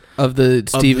hints of the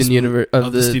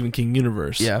Stephen King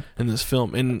universe. Yeah. In this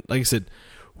film, and like I said,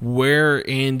 where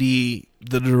Andy,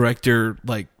 the director,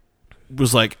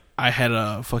 was I had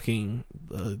a fucking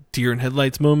deer in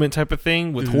headlights moment type of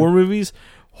thing with horror movies.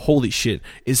 Holy shit!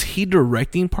 Is he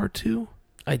directing part 2?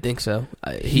 I think so.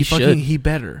 He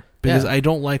better, because I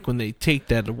don't like when they take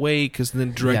that away, because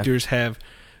then directors have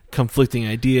conflicting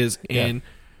ideas, and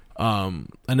I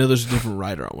know there's a different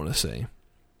writer, I want to say.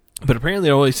 But apparently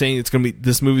they're always saying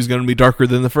this movie's going to be darker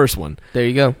than the first one. There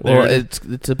you go. Well,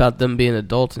 it's about them being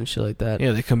adults and shit like that.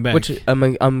 Yeah, they come back. Which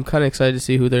I'm kind of excited to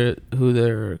see who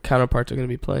their counterparts are going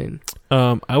to be playing.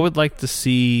 I would like to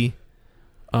see.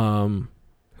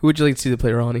 Who would you like to see to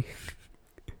play Ronnie?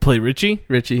 play Richie?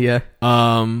 Richie, yeah.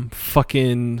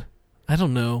 Fucking, I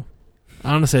don't know.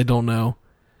 Honestly, I don't know.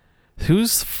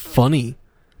 Who's funny?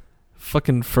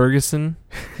 Fucking Ferguson,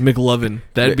 McLovin.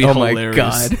 That'd be hilarious.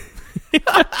 God.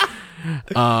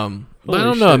 But I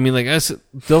don't know. I mean, like,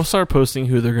 they'll start posting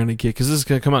who they're gonna get because this is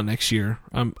gonna come out next year,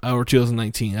 or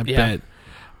 2019. I bet.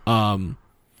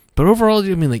 But overall,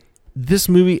 I mean, like, this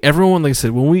movie, everyone, like I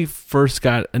said, when we first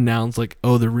got announced, like,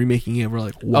 oh, they're remaking it, we're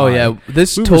like, why? Oh yeah,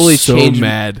 this we totally were so changed.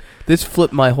 Mad. This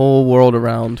flipped my whole world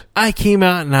around. I came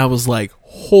out and I was like,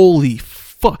 holy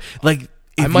fuck! Like,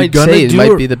 if I might you're say it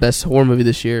might be the best horror movie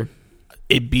this year.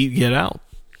 It beat Get Out.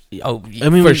 Oh, I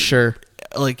mean, for sure.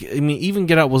 Like, I mean, even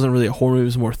Get Out wasn't really a horror movie; it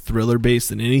was more thriller based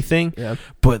than anything. Yeah.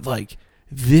 But like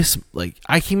this, like,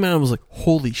 I came out and was like,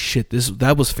 holy shit!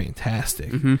 That was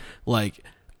fantastic. Mm-hmm. Like,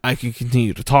 I can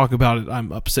continue to talk about it.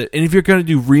 I'm upset. And if you're gonna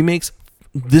do remakes,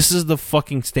 this is the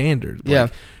fucking standard. Like, yeah.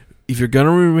 If you're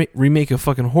gonna remake a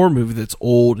fucking horror movie that's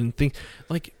old and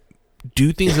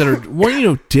do things that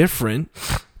are different.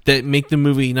 That make the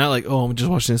movie not like, oh, I'm just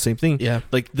watching the same thing. Yeah.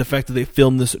 Like the fact that they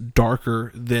filmed this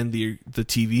darker than the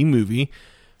TV movie,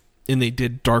 and they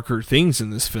did darker things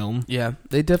in this film. Yeah,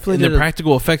 they definitely and did. The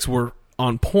practical effects were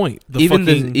on point. Even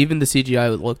the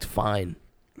CGI looked fine.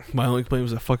 My only complaint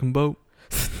was a fucking boat.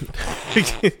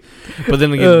 But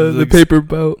then again, the paper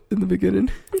boat in the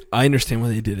beginning. I understand why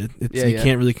they did it. You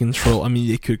can't really control. I mean,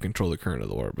 they could control the current of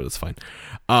the water, but it's fine.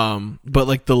 But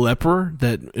like the leper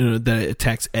that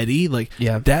attacks Eddie,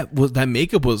 that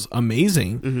makeup was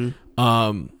amazing.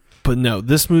 Mm-hmm. But no,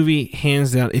 this movie,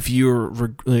 hands down. If you're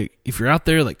out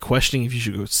there like questioning if you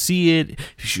should go see it,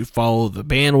 if you should follow the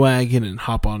bandwagon and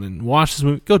hop on and watch this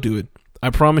movie, go do it. I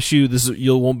promise you,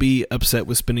 you won't be upset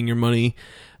with spending your money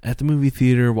at the movie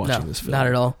theater watching this film. Not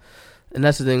at all. And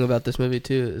that's the thing about this movie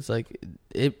too. It's like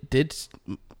it did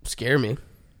scare me.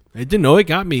 I didn't know it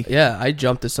got me. Yeah, I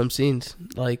jumped at some scenes.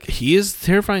 Like, he is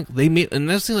terrifying. And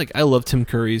that's the thing. Like, I love Tim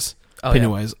Curry's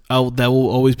Pennywise. Yeah. That will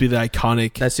always be the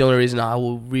iconic. That's the only reason I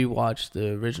will rewatch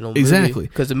the original movie. Exactly,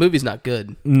 because the movie's not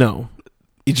good. No,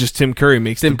 it's just Tim Curry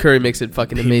makes it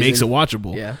fucking amazing. He makes it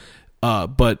watchable. Yeah.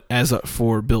 But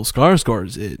for Bill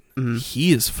Skarsgård's mm-hmm.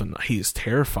 he is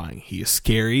terrifying. He is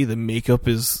scary. The makeup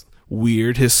is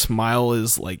weird. His smile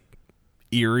is like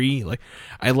eerie. Like,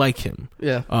 I like him.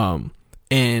 Yeah.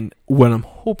 And what I'm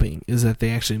hoping is that they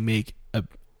actually make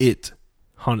It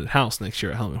Haunted House next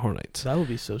year at Halloween Horror Nights. That would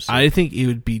be so sick. I think it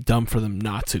would be dumb for them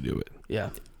not to do it. Yeah.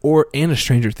 And a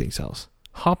Stranger Things house.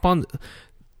 Hop on.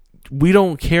 We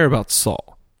don't care about Saw.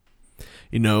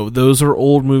 Those are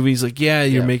old movies. Like,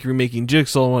 you're remaking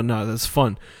Jigsaw and whatnot. That's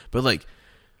fun. But like,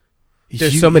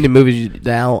 there's so many movies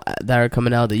now that are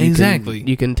coming out that you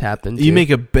can tap into.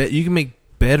 You can make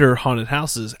better haunted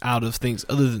houses out of things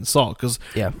other than Saw. Because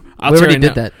we already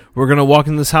did that. We're gonna walk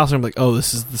in this house and I'm like, oh,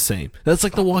 this is the same. That's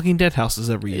like the Walking Dead houses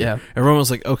every year. Yeah. Everyone was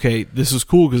like, okay, this is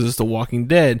cool because it's the Walking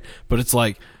Dead, but it's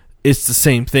like, it's the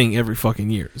same thing every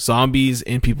fucking year. Zombies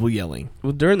and people yelling.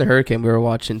 Well, during the hurricane, we were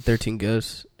watching 13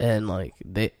 Ghosts, and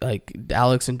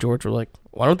Alex and George were like,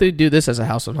 "Why don't they do this as a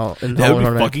house in Halloween?" That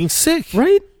would be fucking sick,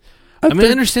 right? I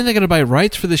understand they got to buy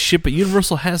rights for this shit, but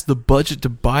Universal has the budget to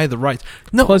buy the rights.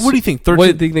 No, plus, what do you think? 13?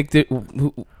 What do you think?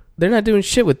 They're not doing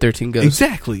shit with 13 Ghosts.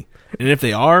 Exactly. And if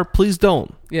they are, please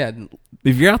don't. Yeah.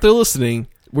 If you're out there listening,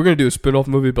 we're gonna do a spin-off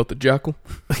movie about the Jackal.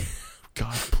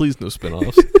 God, please no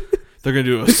spin-offs. They're going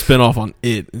to do a spin-off on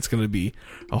It. It's going to be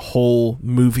a whole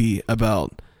movie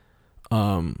about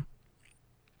the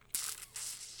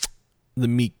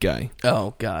meat guy.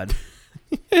 Oh, God.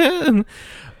 But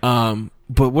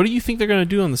what do you think they're going to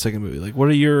do on the second movie? Like, what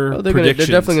are your predictions?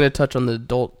 They're definitely going to touch on the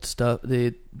adult stuff,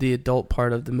 the adult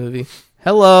part of the movie.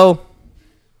 Hello.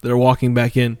 They're walking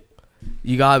back in.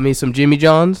 You got me some Jimmy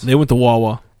John's? They went to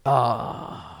Wawa.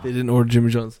 Oh. They didn't order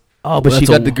Jimmy John's. Oh, but she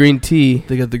got the green tea.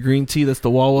 They got the green tea. That's the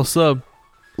Wawa sub.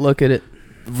 Look at it.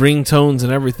 Ringtones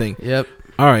and everything. Yep.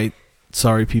 All right.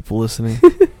 Sorry, people listening.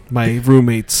 My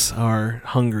roommates are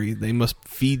hungry. They must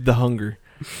feed the hunger.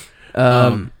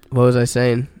 What was I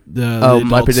saying?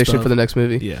 My prediction stuff for the next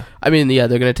movie. Yeah. I mean, they're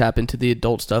going to tap into the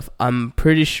adult stuff. I'm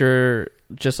pretty sure,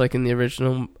 just like in the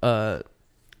original,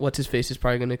 what's his face is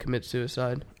probably going to commit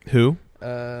suicide. Who?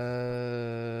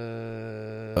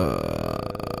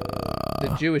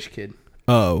 The Jewish kid.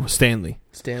 Oh, Stanley.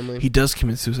 Stanley. He does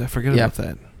commit suicide. I forget about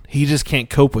that. He just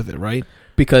can't cope with it, right?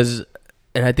 Because,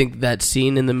 and I think that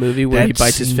scene in the movie where he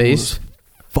bites his face.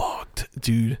 Fucked,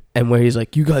 dude. And where he's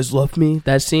like, "You guys love me."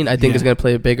 That scene, I think, is going to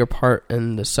play a bigger part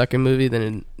in the second movie than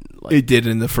in. It did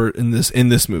in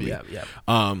this movie. Yeah.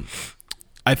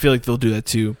 I feel like they'll do that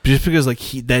too, just because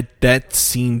that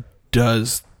scene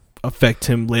does affect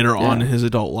him later on in his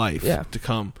adult life to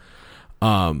come.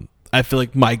 I feel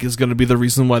like Mike is going to be the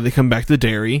reason why they come back to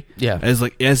Derry. Yeah. As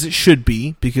it should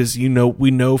be, because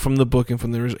we know from the book and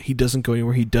from the original, he doesn't go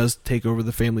anywhere. He does take over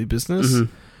the family business.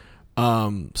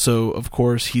 Mm-hmm. So of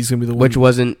course he's going to be the one. Which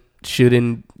wasn't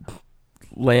shooting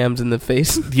lambs in the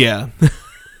face. Yeah.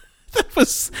 that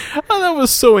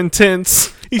was so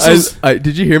intense.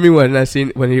 Did you hear me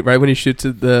when he shoots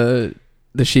the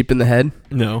sheep in the head?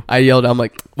 No. I yelled, I'm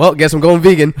like, well, guess I'm going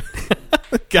vegan.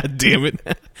 God damn it.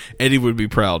 Eddie would be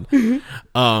proud. I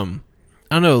don't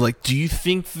know, like, do you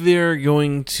think they're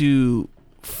going to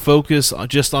focus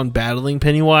just on battling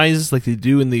Pennywise like they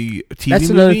do in the TV movie? That's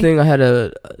another thing I had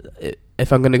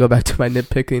if I'm going to go back to my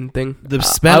nitpicking thing. The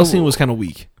battle scene was kind of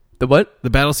weak. The what? The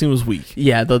battle scene was weak.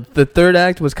 Yeah, the third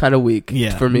act was kind of weak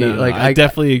for me. I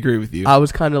definitely agree with you. I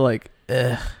was kind of like,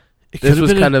 ugh. He's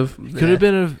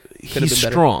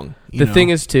strong. The thing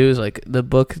is too is like the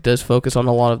book does focus on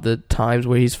a lot of the times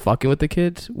where he's fucking with the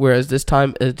kids, whereas this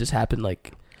time it just happened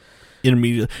like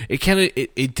immediately.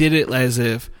 It did it as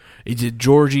if it did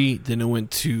Georgie, then it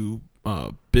went to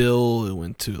Bill, it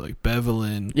went to like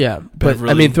Beverly. Yeah, but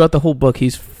I mean throughout the whole book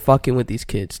he's fucking with these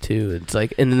kids too. It's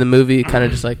like, and in the movie it kind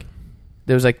of just like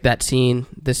there was like that scene,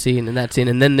 this scene, and that scene,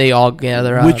 and then they all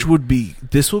gather out. Which would be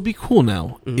cool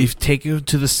now. Mm-hmm. If take it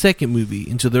to the second movie,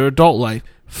 into their adult life,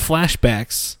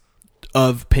 flashbacks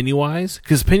of Pennywise,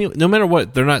 because no matter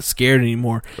what, they're not scared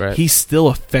anymore. Right. He still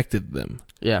affected them.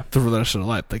 Yeah, through the rest of their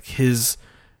life. Like his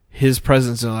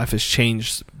presence in their life has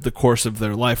changed the course of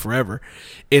their life forever.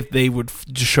 If they would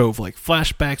just show like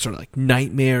flashbacks or like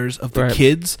nightmares of the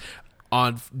kids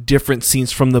on different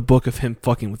scenes from the book of him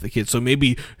fucking with the kids. So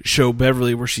maybe show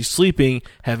Beverly where she's sleeping,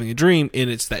 having a dream, and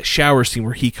it's that shower scene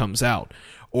where he comes out.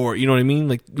 Or, you know what I mean?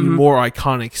 Like, more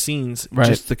iconic scenes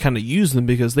just to kind of use them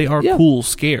because they are cool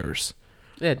scares.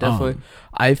 Yeah, definitely.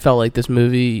 I felt like this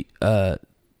movie, the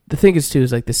thing is, too,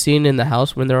 is like the scene in the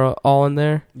house when they're all in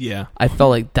there. Yeah. I felt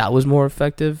like that was more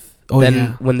effective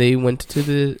than when they went to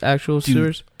the actual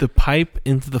sewers. The pipe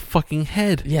into the fucking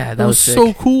head. Yeah, that was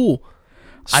so cool.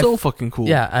 So fucking cool.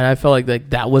 Yeah, and I felt like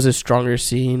that was a stronger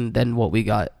scene than what we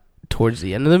got towards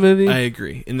the end of the movie. I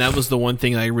agree. And that was the one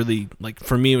thing I really, like,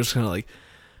 for me, it was kind of like,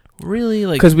 really?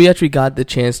 Like, because we actually got the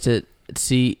chance to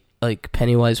see, like,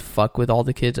 Pennywise fuck with all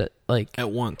the kids at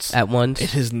once. And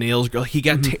his nails, he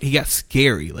got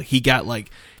scary. Like, he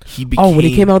became... Oh, when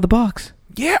he came out of the box.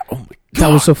 Yeah. Oh, my God.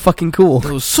 That was so fucking cool.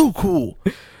 That was so cool.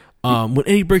 When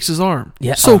Eddie breaks his arm.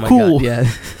 Yeah. So cool. God,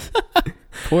 yeah.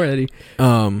 Poor Eddie.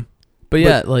 But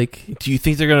yeah, like, do you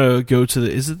think they're gonna go to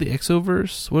is it the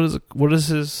Exoverse? What is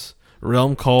his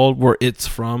realm called? Where it's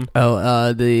from?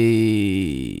 Oh,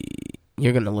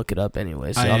 you're gonna look it up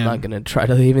anyway, so I'm not gonna try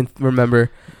to even remember.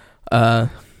 There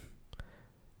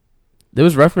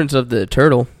was reference of the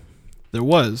turtle. There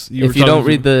was. If you don't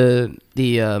read the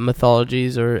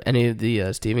mythologies or any of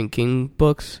the Stephen King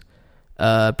books,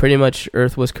 pretty much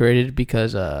Earth was created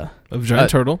because of a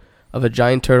giant turtle. Of a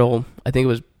giant turtle. I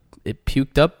think it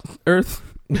puked up Earth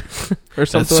or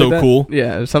something. That's so like that. Cool.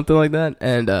 Yeah, something like that.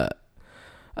 And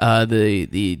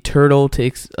the turtle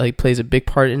plays a big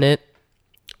part in it.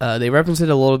 They reference it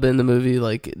a little bit in the movie.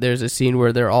 Like there's a scene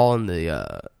where they're all in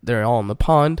the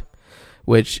pond,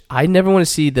 which I never want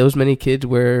to see those many kids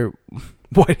wear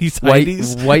whitey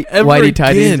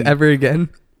tighties ever again.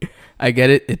 I get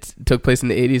it. It took place in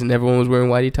the 80s and everyone was wearing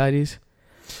whitey tighties.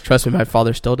 Trust me, my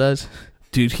father still does.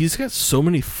 Dude, he's got so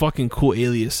many fucking cool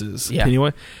aliases. Yeah.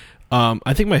 Anyway,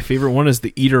 I think my favorite one is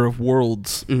the Eater of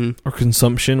Worlds, or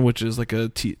Consumption, which is like a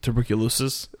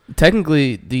tuberculosis.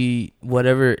 Technically, the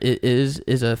whatever it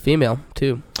is a female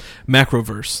too.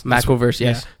 Macroverse, yes.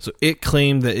 Yeah. So it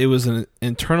claimed that it was an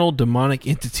internal demonic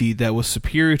entity that was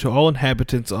superior to all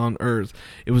inhabitants on Earth.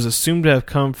 It was assumed to have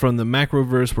come from the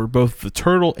Macroverse, where both the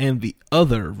turtle and the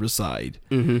other reside.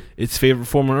 Mm-hmm. Its favorite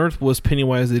form on Earth was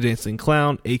Pennywise the Dancing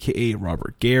Clown, aka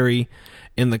Robert Gary.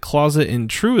 In the closet, in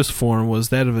truest form, was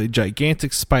that of a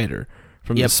gigantic spider.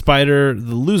 From the spider,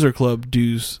 the Loser Club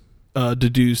deduced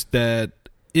that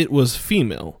it was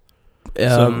female.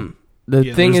 The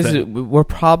thing is, we're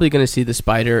probably going to see the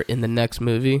spider in the next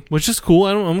movie, which is cool.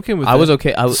 I'm okay with that. I was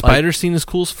okay. Spider scene is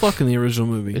cool as fuck in the original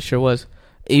movie. It sure was.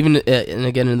 Even and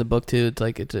again in the book too, it's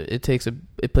like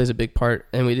it plays a big part,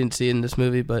 and we didn't see it in this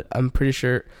movie. But I'm pretty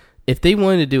sure if they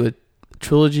wanted to do a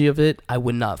trilogy of it, I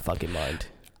would not fucking mind.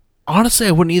 Honestly,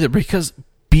 I wouldn't either because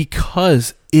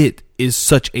it is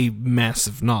such a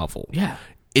massive novel. Yeah.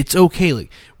 It's okay.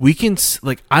 Like we can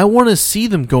I want to see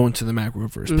them go into the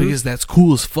Macroverse because that's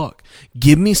cool as fuck.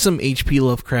 Give me some H.P.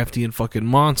 Lovecraftian fucking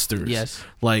monsters. Yes.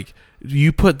 Like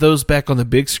you put those back on the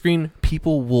big screen,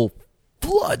 people will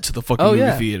flood to the fucking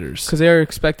movie theaters. Because they're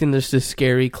expecting this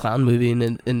scary clown movie,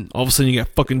 and all of a sudden you got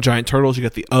fucking giant turtles. You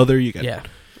got the Other. You got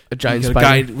a giant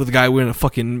spider with a guy wearing a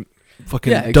fucking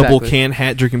double can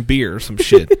hat, drinking beer or some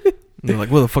shit. And you're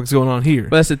like, what the fuck's going on here?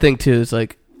 But that's the thing too. Is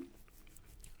like,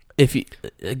 if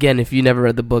you never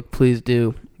read the book, please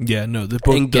do. Yeah, no, the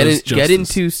book and get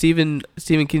into Stephen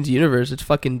King's universe. It's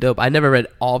fucking dope. I never read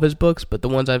all of his books, but the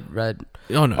ones I've read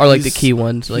are like the key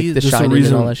ones, like The Shining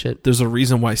and all that shit. There's a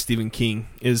reason why Stephen King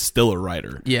is still a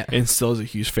writer, yeah, and still has a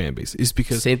huge fan base. It's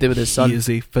because same thing with his son. He is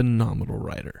a phenomenal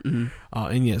writer,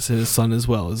 and yes, his son as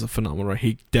well is a phenomenal writer.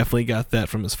 He definitely got that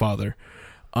from his father.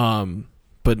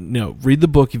 But no, read the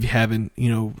book if you haven't.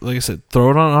 Like I said, throw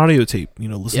it on audio tape.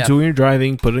 Listen to it when you're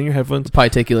driving. Put it in your headphones. It'll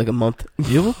probably take you like a month.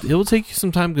 It will take you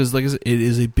some time because, like I said, it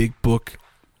is a big book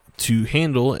to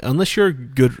handle. Unless you're a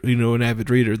good, an avid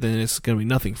reader, then it's going to be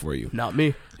nothing for you. Not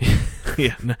me.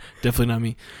 Yeah, no, definitely not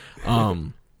me.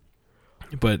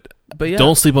 But yeah.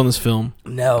 Don't sleep on this film.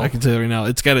 No, I can tell you right now,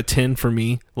 it's got a 10 for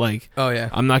me. Like, oh yeah,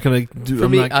 I'm not gonna do. For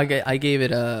me, I gave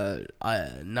it a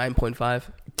 9.5.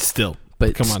 Still.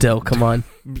 But come on.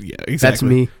 Yeah,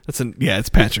 exactly. That's me. It's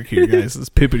Patrick here, guys. It's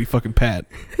Pippity fucking Pat.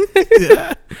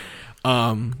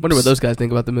 Wonder what those guys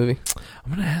think about the movie.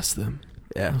 I'm gonna ask them.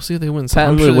 Yeah, we'll see if they win. Pat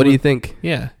and Lou, what do you think?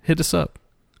 Yeah, hit us up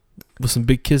with some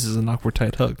big kisses and awkward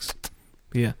tight hugs.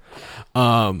 Yeah.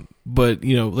 But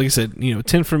like I said,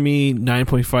 10 for me,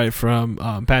 9.5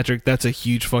 from Patrick. That's a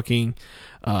huge fucking.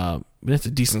 That's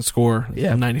a decent score.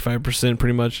 Yeah, 95%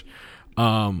 pretty much.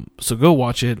 So go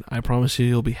watch it. I promise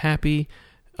you'll be happy.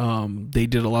 They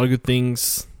did a lot of good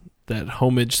things that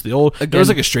homage the old. There was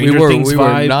like a Stranger Things vibe. We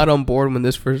were not on board when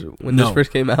this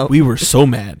first came out. We were so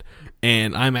mad,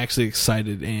 and I'm actually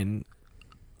excited and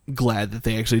glad that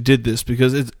they actually did this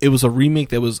because it was a remake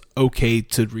that was okay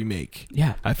to remake.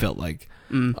 Yeah, I felt like.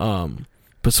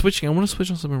 But switching, I want to switch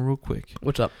on something real quick.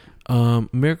 What's up?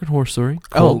 American Horror Story.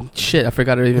 Oh shit! I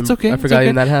forgot it even. It's okay. I forgot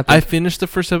even that happened. I finished the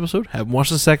first episode. Haven't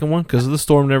watched the second one because of the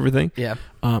storm and everything. Yeah.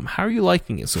 How are you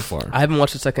liking it so far? I haven't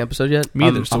watched the second episode yet. Me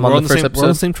either. So we're on the first episode. We're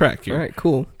on the same track here. All right,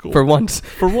 cool. For once,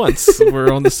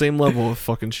 we're on the same level of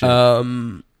fucking shit.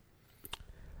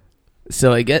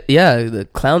 So I get the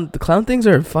clown things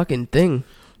are a fucking thing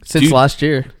since last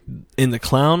year. In the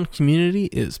clown community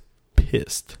is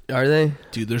pissed. Are they?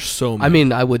 Dude, they're so mad. I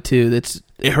mean, I would too.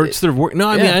 It hurts their work. No,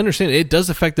 I mean, I understand. It does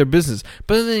affect their business.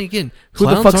 But then again, who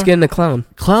the fuck's getting a clown?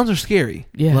 Clowns are scary.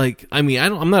 Yeah. Like, I mean,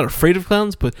 I'm not afraid of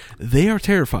clowns, but they are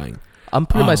terrifying. I'm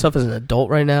putting myself as an adult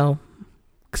right now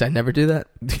because I never do that.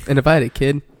 And if I had a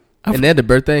kid and they had a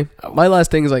birthday, my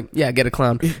last thing is like, yeah, get a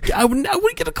clown. I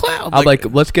would get a clown. I'm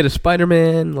like, let's get a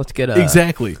Spider-Man. Let's get a...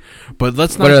 Exactly. But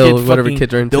let's not get whatever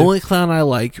kids are into. The only clown I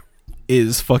like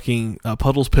is fucking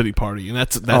Puddle's Pity Party, and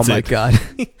that's oh my it. God.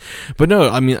 But no,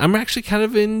 I mean, I'm actually kind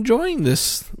of enjoying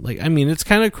this. Like, I mean, it's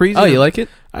kind of crazy. Oh, you like it?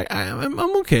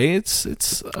 I'm okay.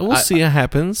 We'll see what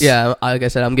happens. Yeah, like I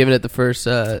said, I'm giving it the first.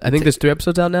 I think there's 3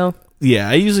 episodes out now. Yeah,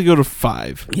 I usually go to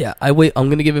 5. Yeah, I'm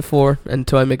gonna give it 4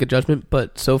 until I make a judgment.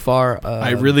 But so far,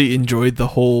 I really enjoyed the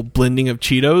whole blending of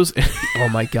Cheetos. Oh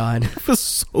my God, it was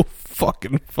so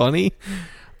fucking funny.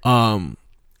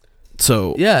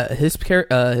 So yeah, his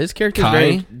character is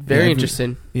very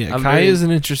interesting. Yeah, Kai is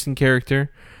an interesting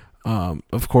character.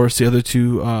 Of course, the other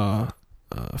 2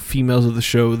 females of the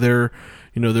show, they're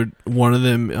one of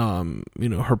them.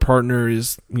 Her partner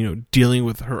is dealing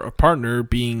with her partner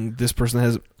being this person that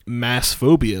has mass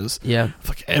phobias. Yeah,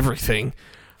 like everything,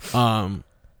 and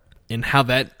how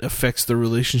that affects their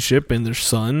relationship and their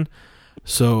son.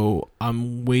 So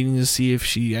I'm waiting to see if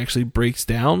she actually breaks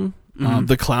down.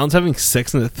 The clowns having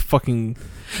sex in the fucking...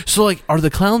 So, like, are the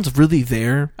clowns really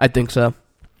there? I think so.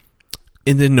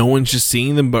 And then no one's just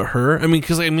seeing them but her? I mean,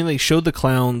 because, they showed the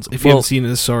clowns... If you haven't seen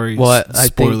it, sorry,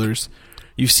 spoilers.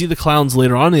 You see the clowns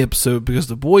later on in the episode because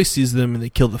the boy sees them and they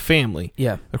kill the family.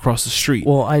 Yeah. Across the street.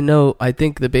 Well, I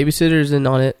think the babysitter's in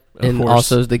on it. And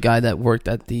also the guy that worked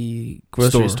at the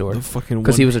grocery store.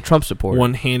 Because he was a Trump supporter.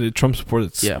 One-handed Trump supporter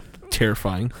that's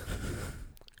terrifying.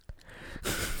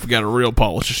 We got a real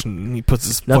politician and he puts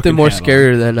his nothing more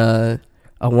scarier than a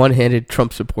one-handed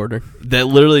Trump supporter that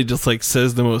literally just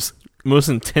says the most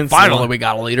intense. Finally, we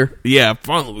got a leader. Yeah,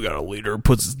 finally we got a leader.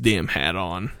 Puts his damn hat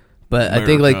on. But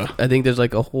America. I think there's a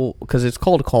whole, because it's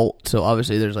called a cult, so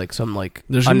obviously there's some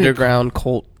underground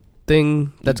cult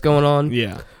thing that's going on.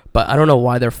 Yeah, but I don't know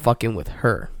why they're fucking with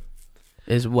her.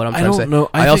 Is what I'm trying to say. Know.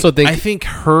 I think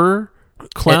her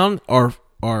clown are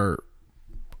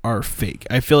fake.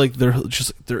 I feel like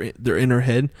they're in her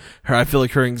head. I feel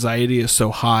like her anxiety is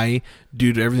so high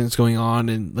due to everything that's going on,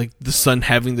 and like the son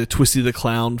having the Twisty the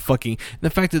Clown fucking. And the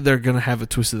fact that they're gonna have a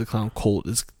Twisty the Clown cult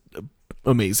is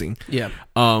amazing. Yeah.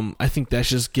 I think that's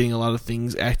just getting a lot of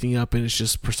things acting up, and it's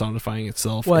just personifying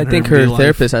itself. Well, I think her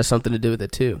therapist has something to do with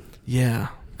it too. Yeah.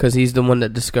 Because he's the one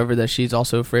that discovered that she's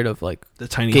also afraid of like the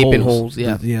tiny gaping holes.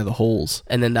 Yeah. The holes.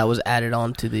 And then that was added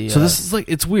on to the. So this is like,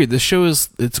 it's weird. This show it's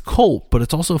a cult, but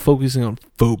it's also focusing on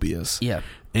phobias. Yeah.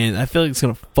 And I feel like it's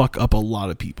gonna fuck up a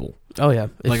lot of people. Oh yeah,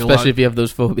 like especially if you have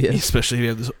those phobias. Especially if you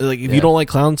have this, like if you don't like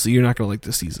clowns, you're not gonna like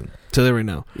this season. Tell you right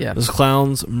now. Yeah. Those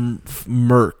clowns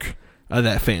murk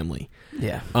that family.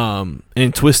 Yeah.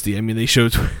 And Twisty. I mean, they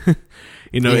showed.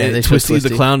 Twisty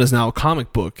the Clown is now a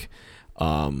comic book.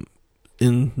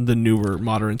 In the newer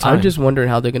modern time. I'm just wondering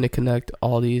how they're going to connect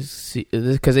all these,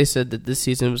 because they said that this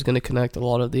season was going to connect a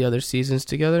lot of the other seasons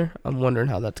together. I'm wondering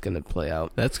how that's going to play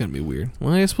out. That's going to be weird.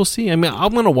 Well, I guess we'll see. I mean,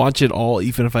 I'm going to watch it all,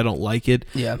 even if I don't like it.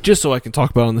 Yeah. Just so I can talk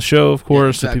about it on the show, of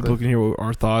course, exactly. so people can hear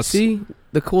our thoughts. See,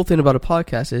 the cool thing about a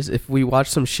podcast is if we watch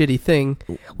some shitty thing,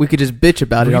 we could just bitch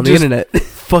about it on the internet.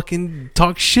 Fucking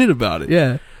talk shit about it.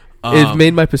 Yeah. It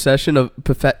made my possession of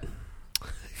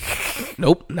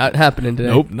Nope, not happening today.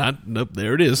 Nope.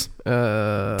 There it is.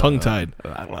 Tongue-tied.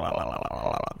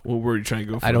 What were you trying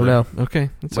to go for? I don't know. Okay.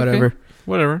 Whatever.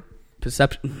 Whatever.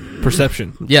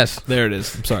 Perception. Yes. There it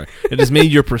is. I'm sorry. It has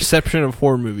made your perception of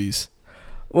horror movies.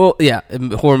 Well, yeah,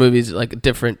 horror movies like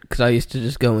different because I used to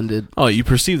just go into. Oh, you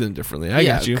perceive them differently. I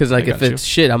got you. Because like if it's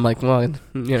shit, I'm like, well, I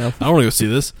don't want to go see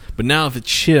this. But now if it's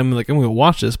shit, I'm like, I'm going to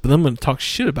watch this. But then I'm going to talk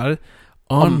shit about it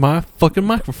on my fucking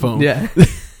microphone. Yeah.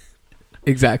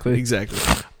 Exactly.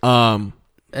 And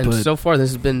so far,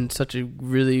 this has been such a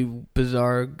really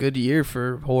bizarre, good year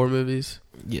for horror movies.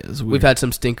 Yeah, it's weird. We've had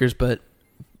some stinkers, but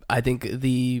I think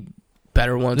the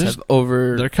better ones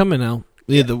They're coming out.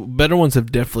 Yeah, the better ones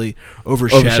have definitely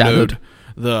overshadowed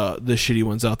the shitty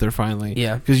ones out there finally.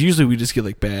 Yeah. Because usually we just get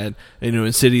like bad.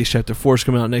 Insidious Chapter 4 is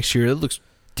coming out next year. It looks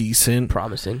decent.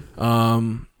 Promising.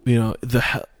 I'm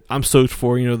stoked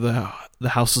for, the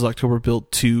House is October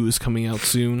Built 2 is coming out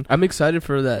soon. I'm excited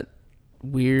for that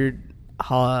weird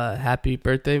Happy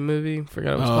Birthday movie.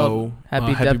 Forgot what it's called.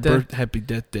 Happy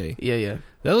Death Day. Yeah.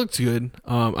 That looks good.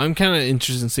 I'm kind of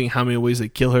interested in seeing how many ways they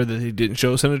kill her that they didn't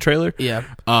show us in the trailer. Yeah.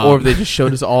 Or if they just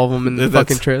showed us all of them in the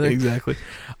fucking trailer. Exactly.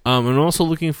 I'm also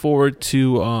looking forward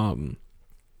to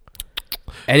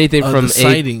anything from the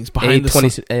sightings behind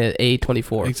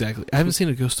A24. Exactly. I haven't seen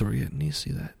a ghost story yet. I need to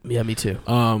see that. Yeah, me too.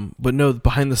 But no,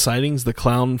 behind the sightings, the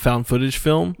clown found footage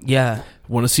film. Yeah.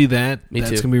 Want to see that. Me too.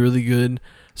 That's going to be really good.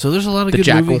 So there's a lot of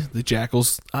good movies. The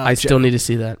Jackals. I still need to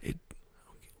see that.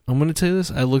 I'm going to tell you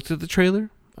this. I looked at the trailer.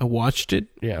 I watched it.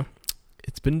 Yeah.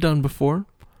 It's been done before.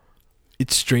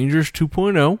 It's Strangers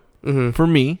 2.0 for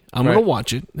me. I'm going to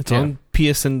watch it. It's on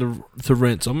PSN to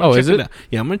rent. So I'm going to check it out.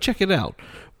 Yeah, I'm going to check it out.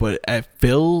 But it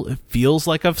feels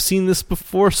like I've seen this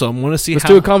before, so I'm going to see Let's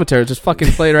do a commentary. Just fucking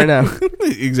play it right now.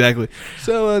 Exactly.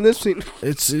 So this scene,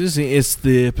 it's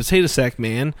the Potato Sack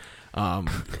Man.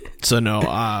 So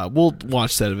no, we'll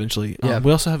watch that eventually. Yeah.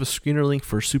 We also have a screener link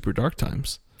for Super Dark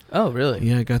Times. Oh, really?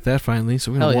 Yeah, I got that finally.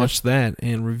 So we're going to watch that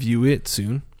and review it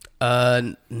soon.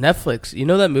 Netflix. You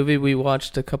know that movie we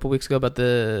watched a couple weeks ago about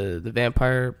the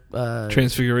vampire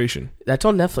Transfiguration? That's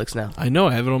on Netflix now. I know.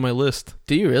 I have it on my list.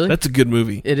 Do you really? That's a good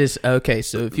movie. It is. Okay,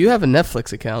 so if you have a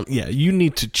Netflix account, yeah, you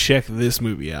need to check this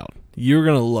movie out. You're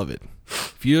going to love it.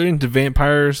 If you're into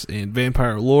vampires and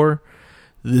vampire lore,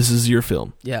 this is your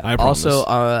film. Yeah. I promise. Also,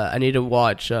 I need to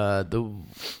watch the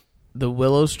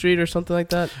Willow Street or something like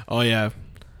that. Oh yeah.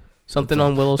 Something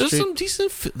on Willow Street.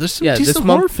 There's some decent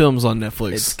horror films on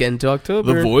Netflix. It's getting to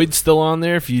October. The Void's still on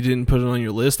there. If you didn't put it on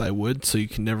your list, I would, so you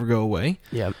can never go away.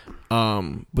 Yeah.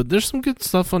 But there's some good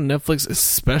stuff on Netflix,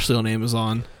 especially on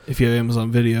Amazon, if you have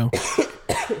Amazon Video.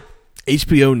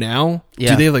 HBO Now? Yeah.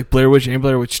 Do they have like Blair Witch and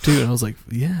Blair Witch 2? And I was like,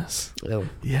 yes. Oh.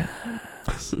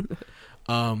 Yes.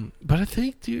 But I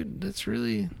think, dude, that's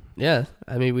really... Yeah.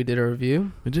 I mean, we did a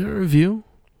review. We did a review.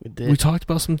 We did. We talked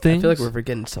about some things. I feel like we're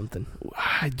forgetting something.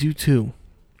 I do too.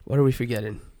 What are we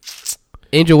forgetting?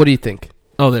 Angel, what do you think?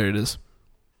 Oh, there it is.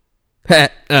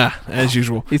 As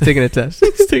usual. He's taking a test.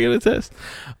 He's taking a test.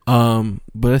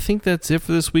 But I think that's it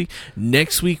for this week.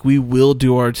 Next week, we will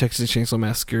do our Texas Chainsaw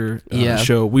Massacre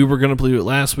show. We were going to do it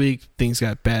last week. Things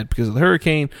got bad because of the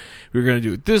hurricane. We were going to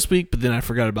do it this week, but then I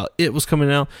forgot about it was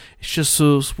coming out. It's just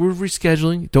so we're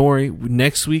rescheduling. Don't worry.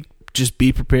 Next week, just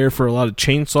be prepared for a lot of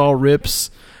chainsaw rips.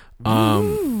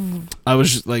 I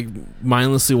was just like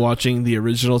mindlessly watching the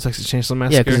original Texas Chainsaw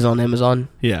Massacre. Yeah, because it's on Amazon.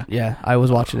 Yeah, I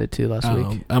was watching it too last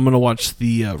week. I'm gonna watch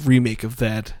the remake of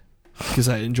that because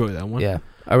I enjoy that one. Yeah,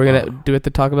 are we gonna do it to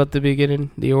talk about the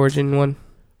beginning, the origin one?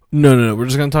 No. We're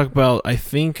just gonna talk about. I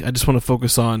just want to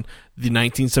focus on the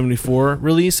 1974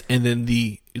 release and then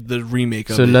the the remake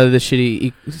of it. So none of the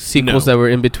shitty sequels that were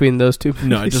in between those two movies?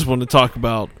 No, I just want to talk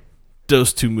about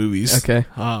those two movies. Okay.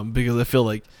 Because I feel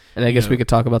like... And I guess we could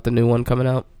talk about the new one coming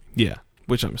out. Yeah,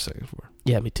 which I'm excited for.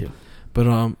 Yeah, me too. But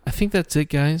I think that's it,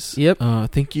 guys. Yep.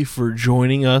 Thank you for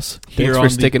joining us. Thanks for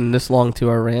sticking this long to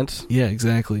our rants. Yeah,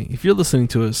 exactly. If you're listening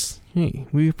to us, hey,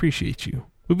 we appreciate you.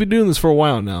 We've been doing this for a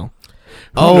while now.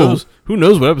 Who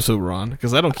knows what episode we're on?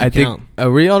 Because I don't keep count.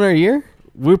 Are we on our year?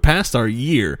 We're past our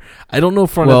year. I don't know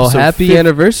if we're on episode happy 50.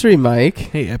 Anniversary, Mike.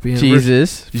 Hey, happy anniversary.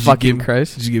 Jesus. Fucking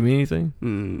Christ. Did you give me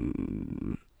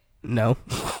anything? No.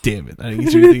 Damn it. I didn't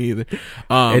get you anything either.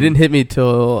 It didn't hit me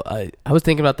till I was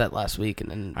thinking about that last week,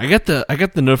 and then I got the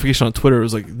notification on Twitter. It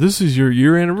was like, "This is your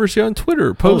year anniversary on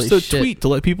Twitter. Post a tweet to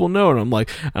let people know." And I'm like,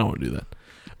 I don't want to do that.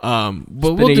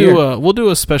 But we'll do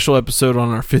a special episode on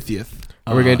our 50th.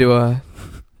 We're gonna do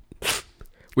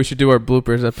we should do our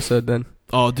bloopers episode then.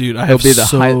 Oh, dude, I have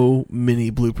so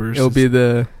many bloopers. It'll be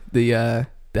the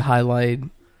highlight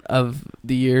of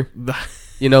the year.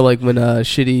 You know, like when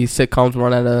shitty sitcoms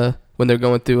run out of when they're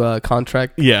going through a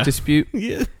contract dispute.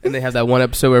 Yeah. And they have that one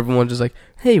episode where everyone's just like,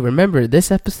 hey, remember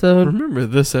this episode? Remember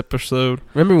this episode?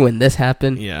 Remember when this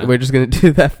happened? Yeah. And we're just going to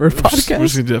do that for a podcast. We're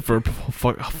just going to do that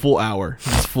for a full hour.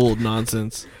 It's full of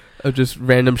nonsense. Of just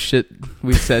random shit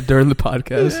we said during the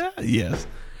podcast. Yes.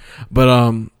 But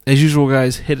as usual,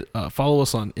 guys, follow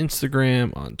us on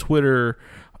Instagram, on Twitter,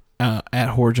 at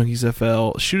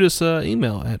HorrorJunkiesFL. Shoot us an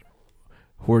email at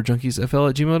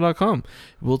horrorjunkiesfl@gmail.com.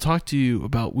 We'll talk to you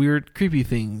about weird, creepy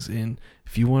things. And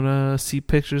if you want to see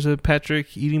pictures of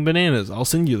Patrick eating bananas, I'll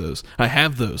send you those. I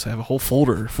have those. I have a whole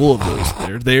folder full of those.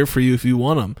 They're there for you if you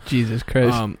want them. Jesus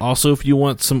Christ. Also, if you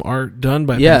want some art done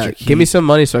by Patrick, give me some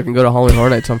money so I can go to Halloween Horror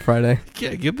Nights on Friday.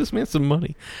 Yeah, give this man some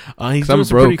money. He's doing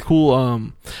some pretty cool. I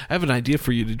have an idea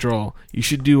for you to draw. You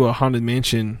should do a Haunted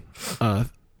Mansion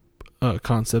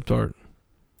concept art.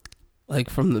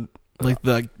 Like from the... Like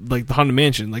the Haunted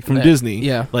Mansion, like from Disney.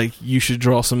 Yeah. Like you should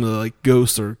draw some of the like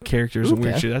ghosts or characters and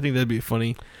weird shit. I think that'd be a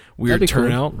funny, weird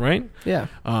turnout, right? Yeah.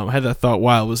 I had that thought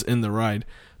while I was in the ride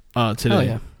today. Oh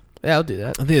yeah. Yeah, I'll do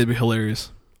that. I think that'd be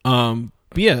hilarious. But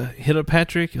yeah, hit up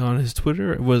Patrick on his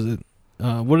Twitter. Was it?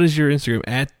 What is your Instagram?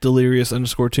 At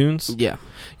Delirious_Tunes? Yeah.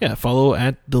 Yeah, follow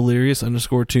at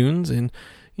Delirious_Tunes and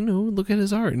look at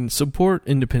his art and support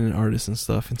independent artists and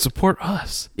stuff and support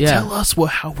us. Yeah. Tell us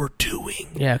how we're doing.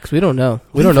 Yeah, because we don't know.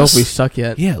 We don't know if we suck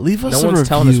yet. Yeah, leave us a review. No one's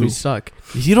telling us we suck.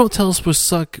 If you don't tell us we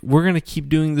suck, we're going to keep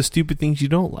doing the stupid things you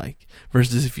don't like.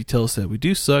 Versus if you tell us that we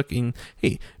do suck and,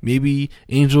 hey, maybe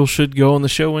Angel should go on the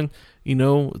show and,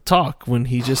 talk when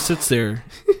he just sits there.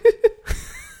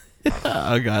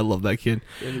 Oh, God, I love that kid.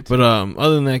 But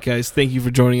other than that, guys, thank you for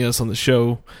joining us on the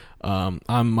show.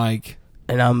 I'm Mike.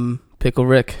 And I'm Pickle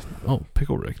Rick. Oh,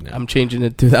 Pickle Rick now. I'm changing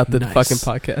it throughout the fucking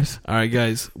podcast. All right,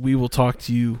 guys. We will talk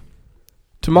to you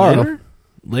tomorrow.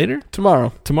 Later?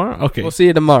 Tomorrow. Okay. We'll see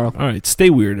you tomorrow. All right.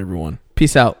 Stay weird, everyone.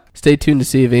 Peace out. Stay tuned to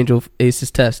see if Angel aces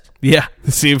test. Yeah.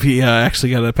 See if he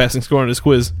actually got a passing score on his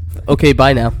quiz. Okay,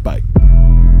 bye now. Bye.